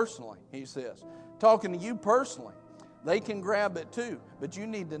you personally, he says. Talking to you personally. They can grab it too, but you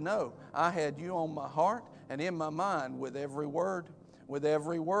need to know I had you on my heart and in my mind with every word. With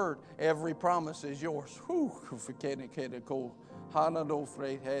every word. Every promise is yours.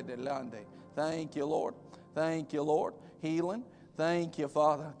 Thank you, Lord. Thank you, Lord. Healing. Thank you,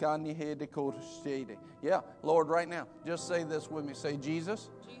 Father. Yeah, Lord, right now, just say this with me. Say, Jesus,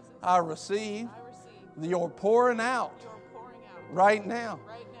 I receive your pouring out. Right now,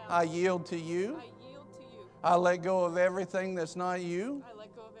 I yield to you. I let go of everything that's not you.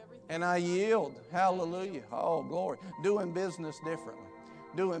 And I yield. Hallelujah. Oh, glory. Doing business differently.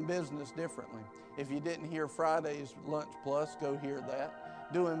 Doing business differently. If you didn't hear Friday's Lunch Plus, go hear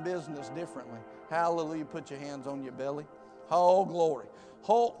that. Doing business differently. Hallelujah. Put your hands on your belly. Oh, glory.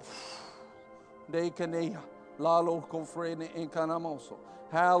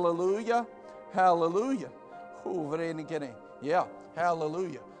 Hallelujah. Hallelujah. Yeah.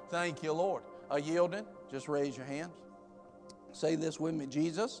 Hallelujah. Thank you, Lord. Are you yielding? Just raise your hands. Say this with me.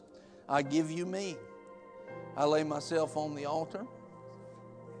 Jesus, I give you me. I lay myself on the altar.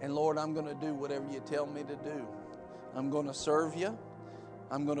 And Lord, I'm going to do whatever you tell me to do. I'm going to serve you.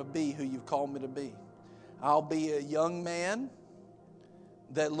 I'm going to be who you've called me to be. I'll be a young man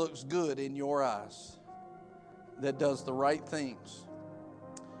that looks good in your eyes, that does the right things.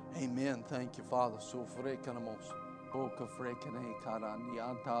 Amen. Thank you, Father.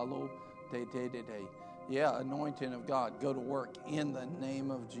 Yeah, anointing of God. Go to work in the name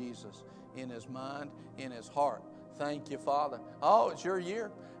of Jesus, in his mind, in his heart. Thank you, Father. Oh, it's your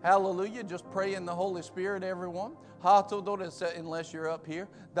year. Hallelujah. Just pray in the Holy Spirit, everyone. Unless you're up here.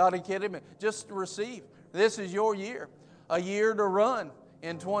 Just receive. This is your year. A year to run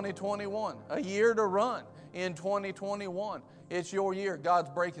in 2021. A year to run in 2021. It's your year. God's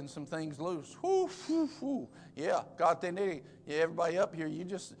breaking some things loose. Whoo, whoo, whoo. Yeah, God, everybody up here, you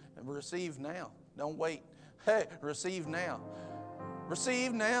just receive now. Don't wait. Hey, receive now.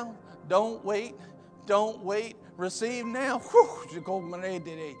 Receive now. Don't wait. Don't wait. Receive now. Whew.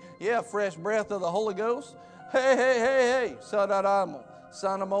 Yeah, fresh breath of the Holy Ghost. Hey, hey, hey, hey. Sadaramo.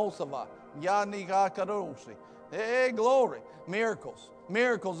 Sanamosava. Yanikarosi. Hey, glory. Miracles.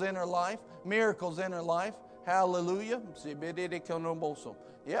 Miracles in her life. Miracles in her life. Hallelujah.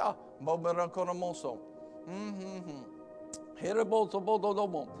 Yeah.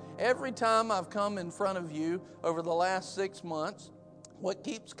 Every time I've come in front of you over the last 6 months, what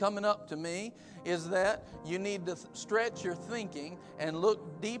keeps coming up to me is that you need to stretch your thinking and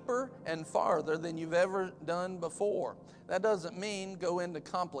look deeper and farther than you've ever done before. That doesn't mean go into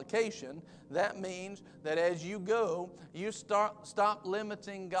complication. That means that as you go, you stop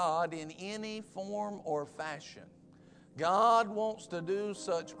limiting God in any form or fashion. God wants to do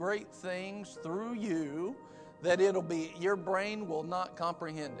such great things through you that your brain will not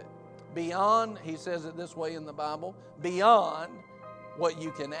comprehend it. Beyond, he says it this way in the Bible, beyond what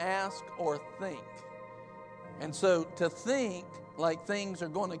you can ask or think. And so to think like things are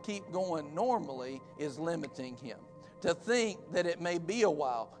going to keep going normally is limiting him. To think that it may be a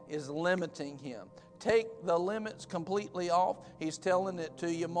while is limiting him. Take the limits completely off. He's telling it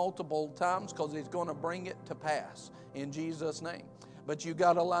to you multiple times because he's going to bring it to pass in Jesus' name. But you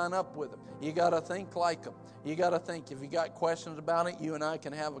got to line up with him. You got to think like him. You got to think. If you got questions about it, you and I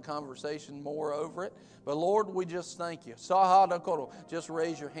can have a conversation more over it. But Lord, we just thank you. Just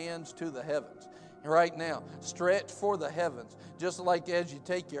raise your hands to the heavens. Right now, stretch for the heavens. Just like as you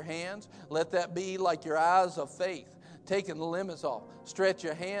take your hands, let that be like your eyes of faith, taking the limits off. Stretch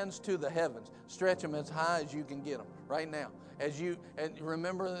your hands to the heavens. Stretch them as high as you can get them right now. And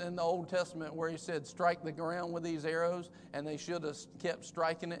remember in the Old Testament where he said, strike the ground with these arrows, and they should have kept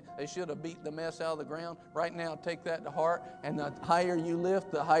striking it. They should have beat the mess out of the ground. Right now, take that to heart, and the higher you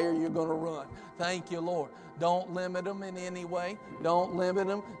lift, the higher you're going to run. Thank you, Lord. Don't limit them in any way. Don't limit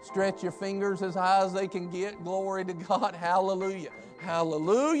them. Stretch your fingers as high as they can get. Glory to God. Hallelujah.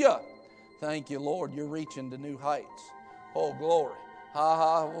 Hallelujah. Thank you, Lord. You're reaching to new heights. Oh, glory.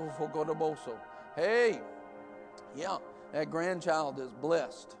 Hey, yeah, that grandchild is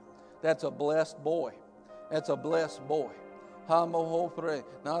blessed. That's a blessed boy. That's a blessed boy.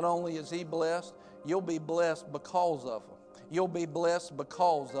 Not only is he blessed, you'll be blessed because of him. You'll be blessed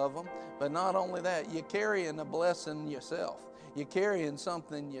because of him. But not only that, you're carrying a blessing yourself. You're carrying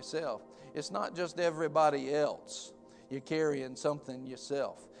something yourself. It's not just everybody else. You're carrying something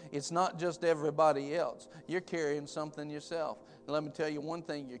yourself. It's not just everybody else. You're carrying something yourself. And let me tell you one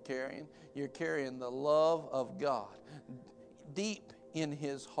thing you're carrying. You're carrying the love of God. Deep in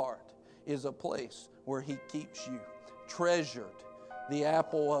his heart is a place where he keeps you treasured, the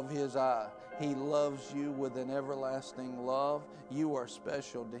apple of his eye. He loves you with an everlasting love. You are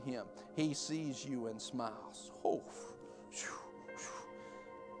special to him. He sees you and smiles. Oh,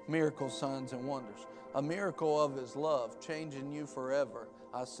 miracles, signs, and wonders. A miracle of his love, changing you forever.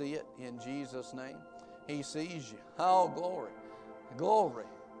 I see it in Jesus' name. He sees you. Oh, glory, glory,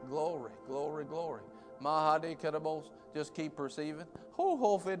 glory, glory, glory. Mahadi Kadabos, just keep receiving.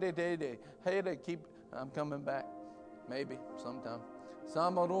 Hey, keep. I'm coming back. Maybe sometime.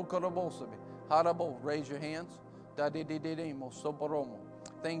 Samaru Kadabosabi. Harabo, raise your hands. Dadididimo soporomo.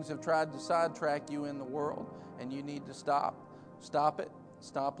 Things have tried to sidetrack you in the world, and you need to stop. Stop it.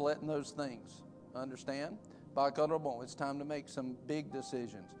 Stop letting those things. Understand? It's time to make some big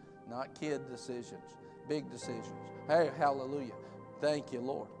decisions, not kid decisions, big decisions. Hey, hallelujah. Thank you,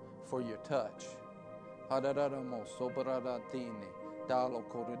 Lord, for your touch.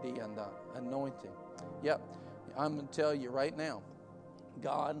 Anointing. Yep, I'm going to tell you right now,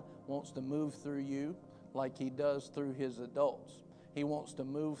 God wants to move through you like he does through his adults. He wants to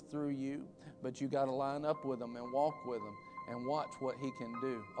move through you, but you got to line up with him and walk with him and watch what he can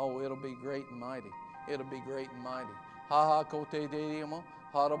do. Oh, it'll be great and mighty. It'll be great and mighty.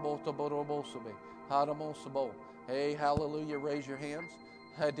 Hey, hallelujah. Raise your hands.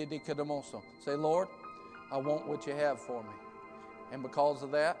 Say, Lord, I want what you have for me. And because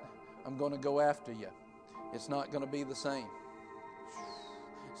of that, I'm going to go after you. It's not going to be the same.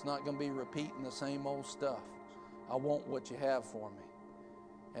 It's not going to be repeating the same old stuff. I want what you have for me.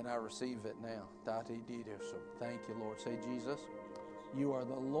 And I receive it now. Thank you, Lord. Say, Jesus, you are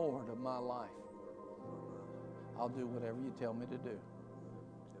the Lord of my life. I'll do whatever you tell me to do.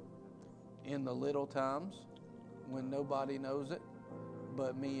 In the little times when nobody knows it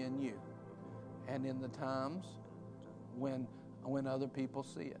but me and you. And in the times when other people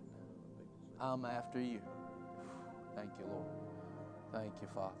see it. I'm after you. Thank you, Lord. Thank you,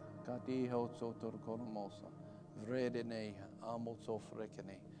 Father.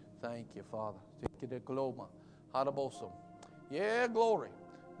 Thank you, Father. Yeah, glory.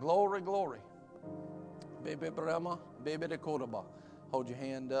 Glory, glory. Hold your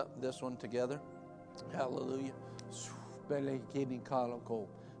hand up, this one together. Hallelujah.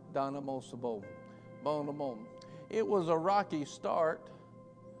 It was a rocky start.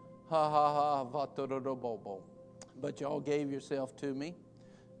 But y'all gave yourself to me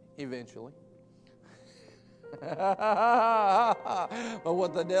eventually. But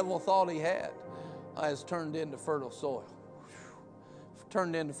what the devil thought he had has turned into fertile soil.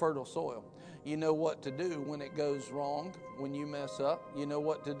 Turned into fertile soil. You know what to do when it goes wrong, when you mess up. You know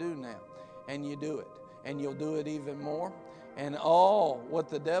what to do now. And you do it. And you'll do it even more. And what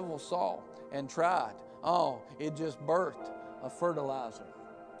the devil saw and tried, it just birthed a fertilizer.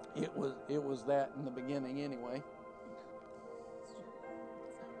 It was that in the beginning anyway.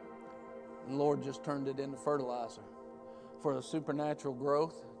 And the Lord just turned it into fertilizer for a supernatural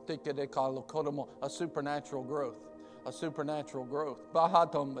growth. A supernatural growth. A supernatural growth.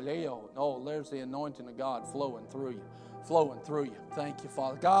 Oh, there's the anointing of God flowing through you. Flowing through you. Thank you,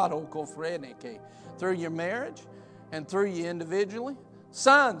 Father. God, through your marriage and through you individually,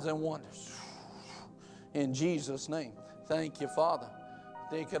 signs and wonders. In Jesus' name. Thank you, Father.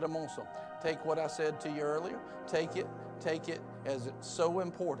 Take what I said to you earlier. Take it as it's so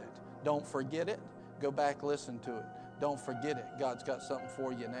important. Don't forget it. Go back, listen to it. Don't forget it. God's got something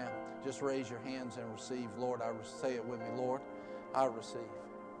for you now. Just raise your hands and receive. Lord, say it with me. Lord, I receive.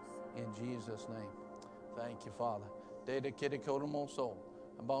 In Jesus' name. Thank you, Father.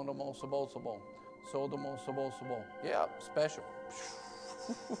 Yeah, special.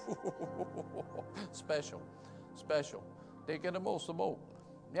 Special.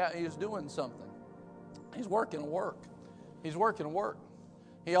 Yeah, he's doing something. He's working work. He's working work.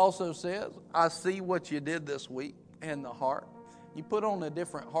 He also says, I see what you did this week and the heart. You put on a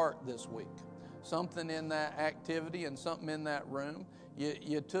different heart this week. Something in that activity and something in that room.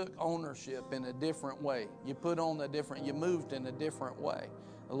 You took ownership in a different way. You moved in a different way.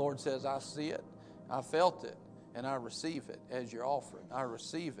 The Lord says, I see it. I felt it. And I receive it as your offering. I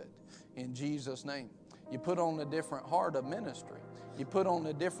receive it in Jesus' name. You put on a different heart of ministry. You put on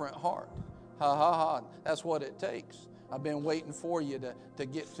a different heart. Ha, ha, ha. That's what it takes. I've been waiting for you to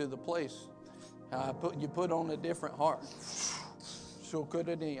get to the place. You put on a different heart.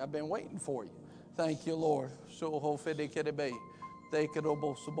 I've been waiting for you. Thank you, Lord.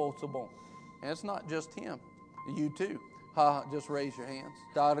 And it's not just him. You too. Just raise your hands.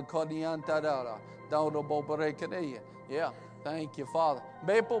 Yeah. Thank you, Father.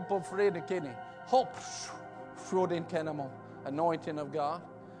 Anointing of God.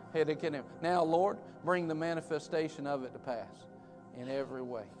 Now, Lord, bring the manifestation of it to pass in every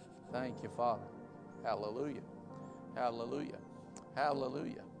way. Thank you, Father. Hallelujah. Hallelujah.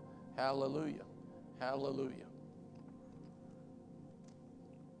 Hallelujah. Hallelujah. Hallelujah.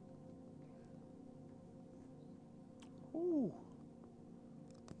 Ooh.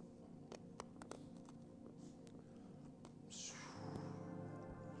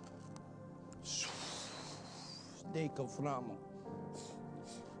 Deko framo.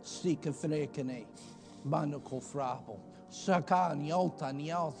 Sika frekene. Banoko frabo. Saka niota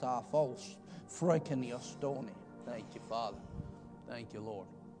niota false. Frekene ostone. Thank you, Father. Thank you, Lord.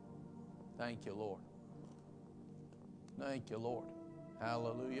 Thank you, Lord. Thank you, Lord.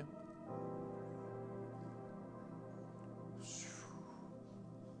 Hallelujah.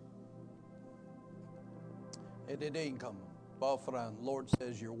 It ain't coming. Lord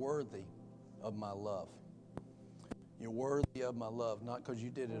says you're worthy of my love. You're worthy of my love, not because you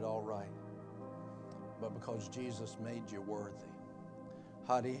did it all right, but because Jesus made you worthy.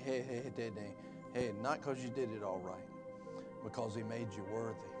 Not because you did it all right, because he made you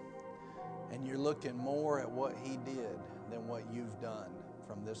worthy. And you're looking more at what he did than what you've done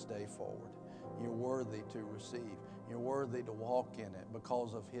from this day forward. You're worthy to receive. You're worthy to walk in it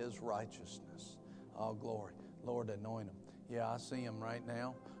because of his righteousness. Oh, glory. Lord, anoint him. Yeah, I see him right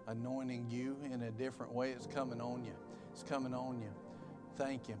now anointing you in a different way. It's coming on you. It's coming on you.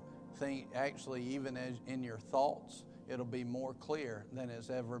 Thank him. Actually, even as in your thoughts, it'll be more clear than it's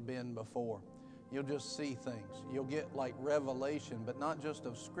ever been before. You'll just see things. You'll get like revelation, but not just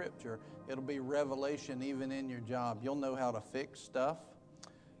of Scripture. It'll be revelation even in your job. You'll know how to fix stuff.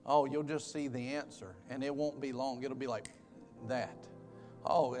 Oh, you'll just see the answer, and it won't be long. It'll be like that.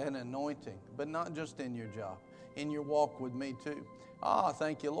 Oh, an anointing, but not just in your job, in your walk with me too.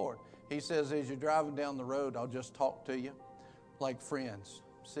 Thank you, Lord. He says, as you're driving down the road, I'll just talk to you like friends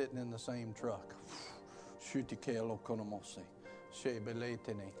sitting in the same truck. Thank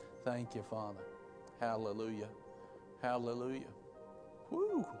you, Father. Hallelujah. Hallelujah.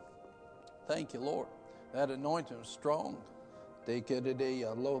 Woo. Thank you, Lord. That anointing is strong.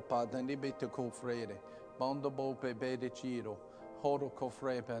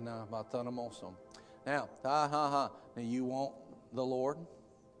 Now, you want the Lord?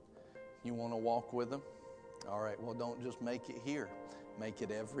 You want to walk with him? All right, well, don't just make it here. Make it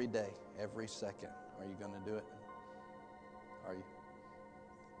every day, every second. Are you going to do it? Are you?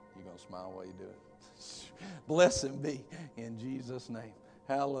 You going to smile while you do it? Bless him be in Jesus' name.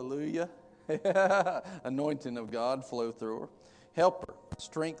 Hallelujah. Anointing of God flow through her. Help her,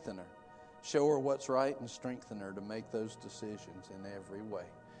 strengthen her. Show her what's right and strengthen her to make those decisions in every way.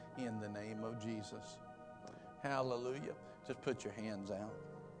 In the name of Jesus. Hallelujah. Just put your hands out.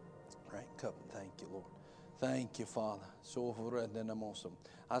 Right, come. Thank you, Lord. Thank you, Father.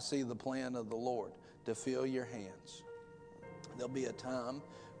 I see the plan of the Lord to fill your hands. There'll be a time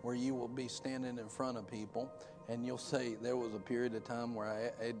where you will be standing in front of people and you'll say, there was a period of time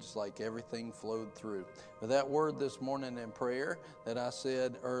where it's like everything flowed through. But that word this morning in prayer that I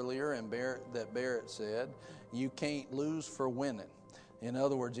said earlier and Barrett said, you can't lose for winning. In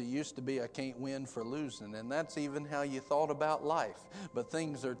other words, it used to be I can't win for losing, and that's even how you thought about life. But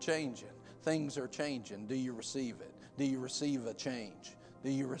things are changing. Things are changing. Do you receive it? Do you receive a change?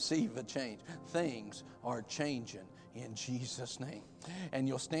 Do you receive a change? Things are changing in Jesus' name. And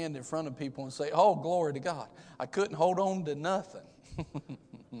you'll stand in front of people and say, oh, glory to God. I couldn't hold on to nothing.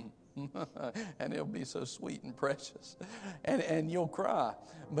 And it'll be so sweet and precious. And you'll cry,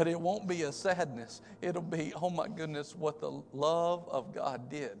 but it won't be a sadness. It'll be, oh my goodness, what the love of God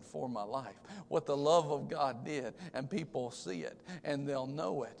did for my life. What the love of God did. And people see it, and they'll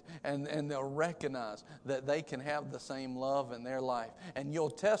know it, and they'll recognize that they can have the same love in their life. And you'll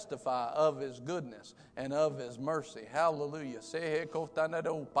testify of his goodness and of his mercy. Hallelujah.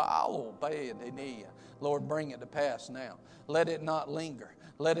 Lord, bring it to pass now. Let it not linger.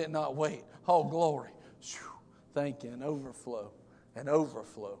 Let it not wait. Oh, glory. Thank you. And overflow. And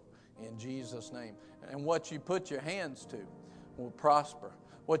overflow in Jesus' name. And what you put your hands to will prosper.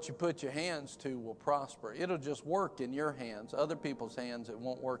 What you put your hands to will prosper. It'll just work in your hands. Other people's hands it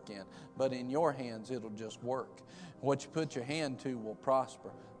won't work in. But in your hands it'll just work. What you put your hand to will prosper.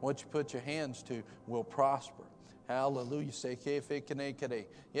 What you put your hands to will prosper. Hallelujah.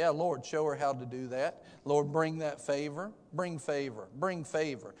 Yeah, Lord, show her how to do that. Lord, bring that favor. Bring favor. Bring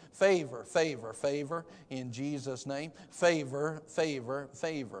favor. Favor, favor, favor in Jesus' name. Favor, favor,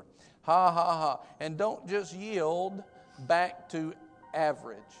 favor. Ha, ha, ha. And don't just yield back to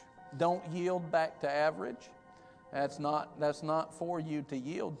average. Don't yield back to average. That's not for you to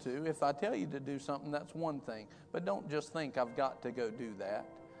yield to. If I tell you to do something, that's one thing. But don't just think I've got to go do that.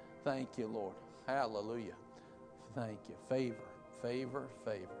 Thank you, Lord. Hallelujah. Thank you. Favor, favor,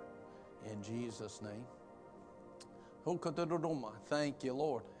 favor. In Jesus' name. Thank you,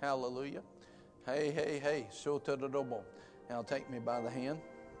 Lord. Hallelujah. Hey, hey, hey. Now take me by the hand.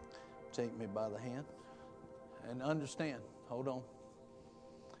 Take me by the hand. And understand, hold on.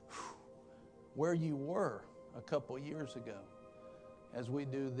 Where you were a couple years ago, as we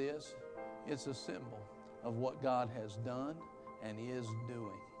do this, it's a symbol of what God has done and is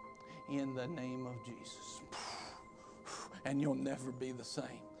doing in the name of Jesus. And you'll never be the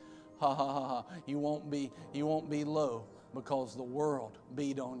same. Ha ha ha ha. You won't be low because the world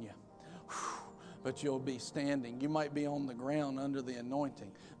beat on you. But you'll be standing. You might be on the ground under the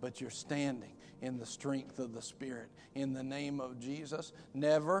anointing, but you're standing in the strength of the Spirit. In the name of Jesus,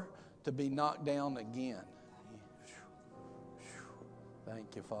 never to be knocked down again.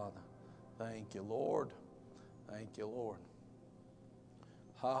 Thank you, Father. Thank you, Lord. Thank you, Lord.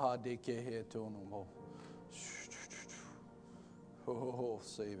 Ha ha dike tonomo. Oh,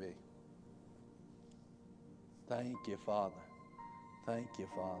 save. Thank you, Father. Thank you,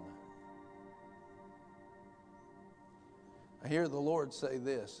 Father. I hear the Lord say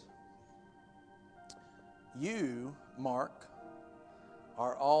this. You, Mark,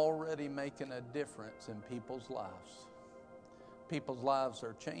 are already making a difference in people's lives. People's lives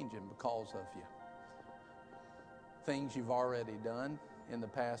are changing because of you. Things you've already done in the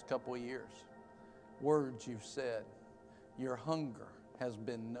past couple of years. Words you've said. Your hunger has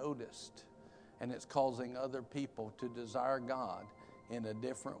been noticed, and it's causing other people to desire God in a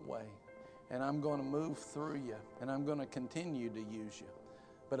different way. And I'm going to move through you, and I'm going to continue to use you.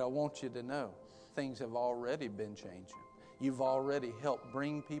 But I want you to know, things have already been changing. You've already helped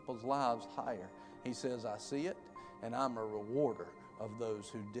bring people's lives higher. He says, I see it, and I'm a rewarder of those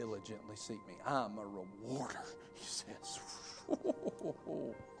who diligently seek me. I'm a rewarder, he says.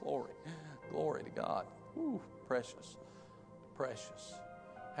 Glory, glory to God. Ooh, precious, precious.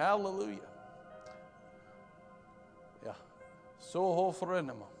 Hallelujah. Yeah. So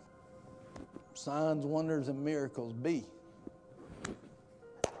frenema. Signs, wonders, and miracles be.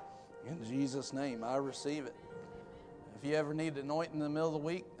 In Jesus' name, I receive it. If you ever need anointing in the middle of the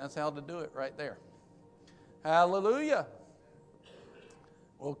week, that's how to do it right there. Hallelujah.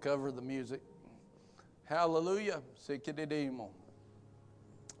 We'll cover the music. Hallelujah.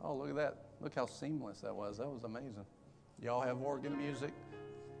 Oh, look at that. Look how seamless that was. That was amazing. Y'all have organ music?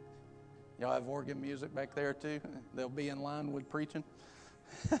 Y'all have organ music back there too? They'll be in line with preaching.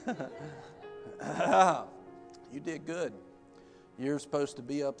 You did good. You're supposed to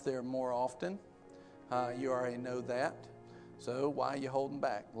be up there more often. You already know that. So why are you holding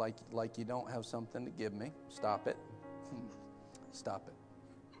back? Like you don't have something to give me. Stop it. Stop it.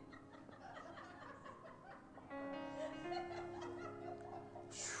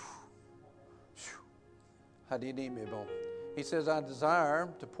 He says, I desire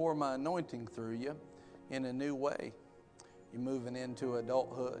to pour my anointing through you in a new way. You're moving into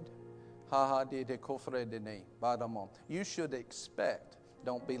adulthood. You should expect.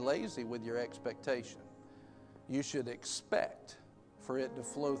 Don't be lazy with your expectation. You should expect for it to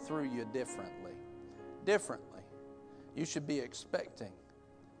flow through you differently. Differently. You should be expecting.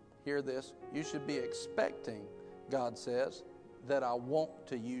 Hear this. You should be expecting, God says, that I want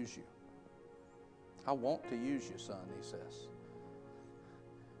to use you. I want to use you, son, he says.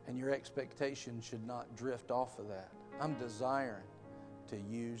 And your expectation should not drift off of that. I'm desiring to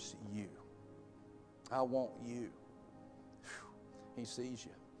use you. I want you. He sees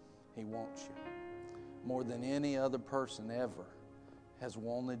you. He wants you. More than any other person ever has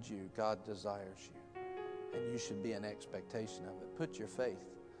wanted you, God desires you. And you should be in expectation of it. Put your faith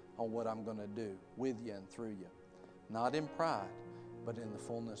on what I'm going to do with you and through you. Not in pride, but in the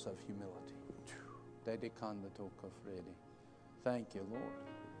fullness of humility. Thank you, Lord.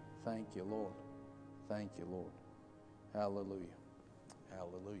 Thank you, Lord. Thank you, Lord. Hallelujah.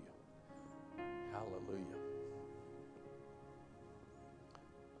 Hallelujah. Hallelujah.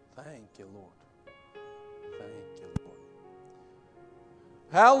 Thank you, Lord. Thank you, Lord.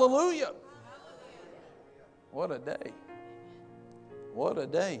 Hallelujah. What a day. What a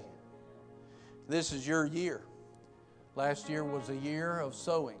day. This is your year. Last year was a year of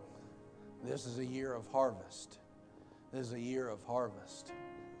sowing. This is a year of harvest. This is a year of harvest.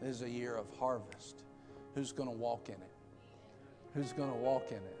 This is a year of harvest. Who's going to walk in it? Who's going to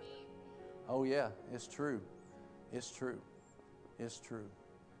walk in it? Oh yeah, it's true. It's true. It's true.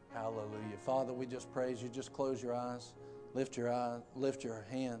 Hallelujah. Father, we just praise you. Just close your eyes. Lift your eyes. Lift your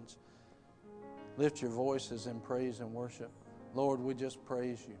hands. Lift your voices in praise and worship. Lord, we just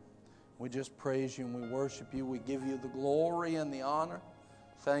praise you. We just praise you and we worship you. We give you the glory and the honor.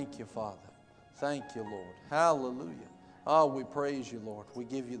 Thank you, Father. Thank you, Lord. Hallelujah. Oh, we praise you, Lord. We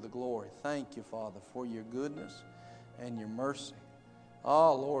give you the glory. Thank you, Father, for your goodness and your mercy.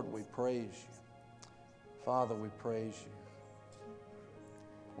 Oh, Lord, we praise you. Father, we praise you.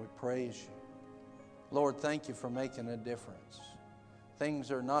 We praise you. Lord, thank you for making a difference.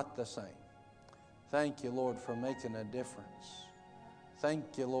 Things are not the same. Thank you, Lord, for making a difference.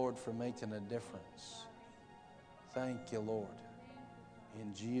 Thank you, Lord, for making a difference. Thank you, Lord.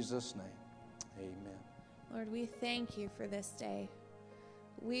 In Jesus' name, amen. Lord, we thank you for this day.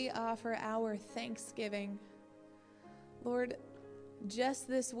 We offer our thanksgiving. Lord, just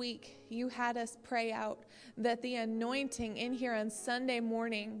this week, you had us pray out that the anointing in here on Sunday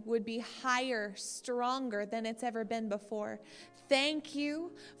morning would be higher, stronger than it's ever been before. Thank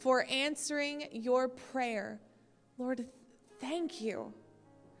you for answering your prayer. Lord, thank you.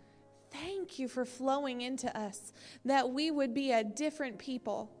 Thank you for flowing into us, that we would be a different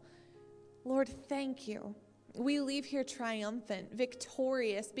people. Lord, thank you. We leave here triumphant,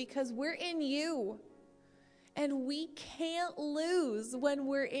 victorious, because we're in you. And we can't lose when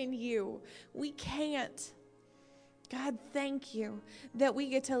we're in you. We can't. God, thank you that we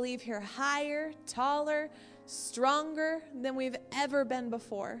get to leave here higher, taller, stronger than we've ever been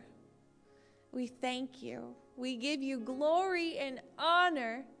before. We thank you. We give you glory and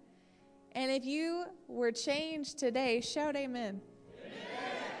honor. And if you were changed today, shout amen.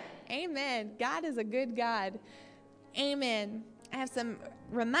 Amen. Amen. God is a good God. Amen. I have some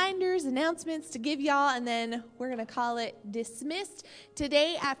reminders, announcements to give y'all, and then we're going to call it dismissed.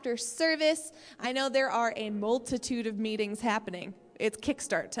 Today after service, I know there are a multitude of meetings happening. It's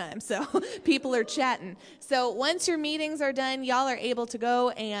kickstart time, so people are chatting. So once your meetings are done, y'all are able to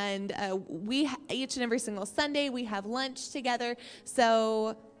go, and each and every single Sunday, we have lunch together.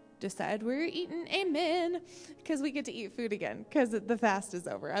 So decide where you're eating, amen, because we get to eat food again because the fast is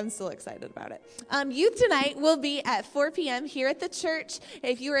over. I'm still excited about it. Youth tonight will be at 4 p.m. here at the church.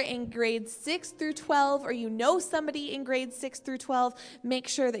 If you are in grades 6 through 12 or you know somebody in grades 6 through 12, make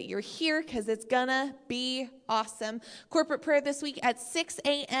sure that you're here because it's gonna be awesome. Corporate prayer this week at 6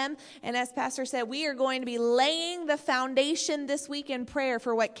 a.m. And as Pastor said, we are going to be laying the foundation this week in prayer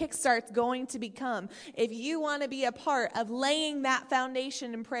for what Kickstart's going to become. If you want to be a part of laying that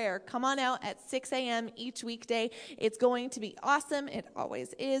foundation in prayer, come on out at 6 a.m. each weekday. It's going to be awesome. It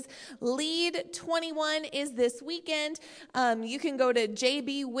always is. Lead 21 is this weekend. You can go to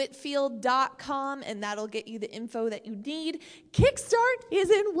jbwhitfield.com and that'll get you the info that you need. Kickstart is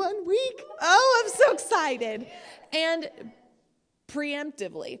in 1 week. Oh, I'm so excited. And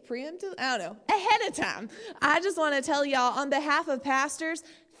preemptively, I don't know, ahead of time, I just want to tell y'all on behalf of pastors,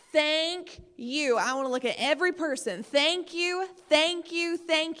 thank you. I want to look at every person. Thank you, thank you,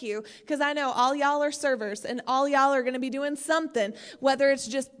 thank you. Because I know all y'all are servers and all y'all are going to be doing something, whether it's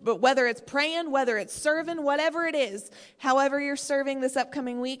praying, whether it's serving, whatever it is, however you're serving this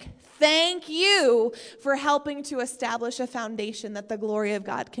upcoming week. Thank you for helping to establish a foundation that the glory of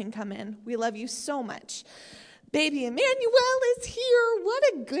God can come in. We love you so much. Baby Emmanuel is here. What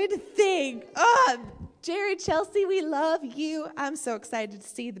a good thing. Jerry, Chelsea, we love you. I'm so excited to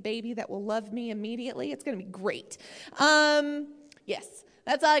see the baby that will love me immediately. It's going to be great. Yes,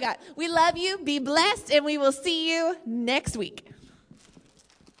 that's all I got. We love you. Be blessed, and we will see you next week.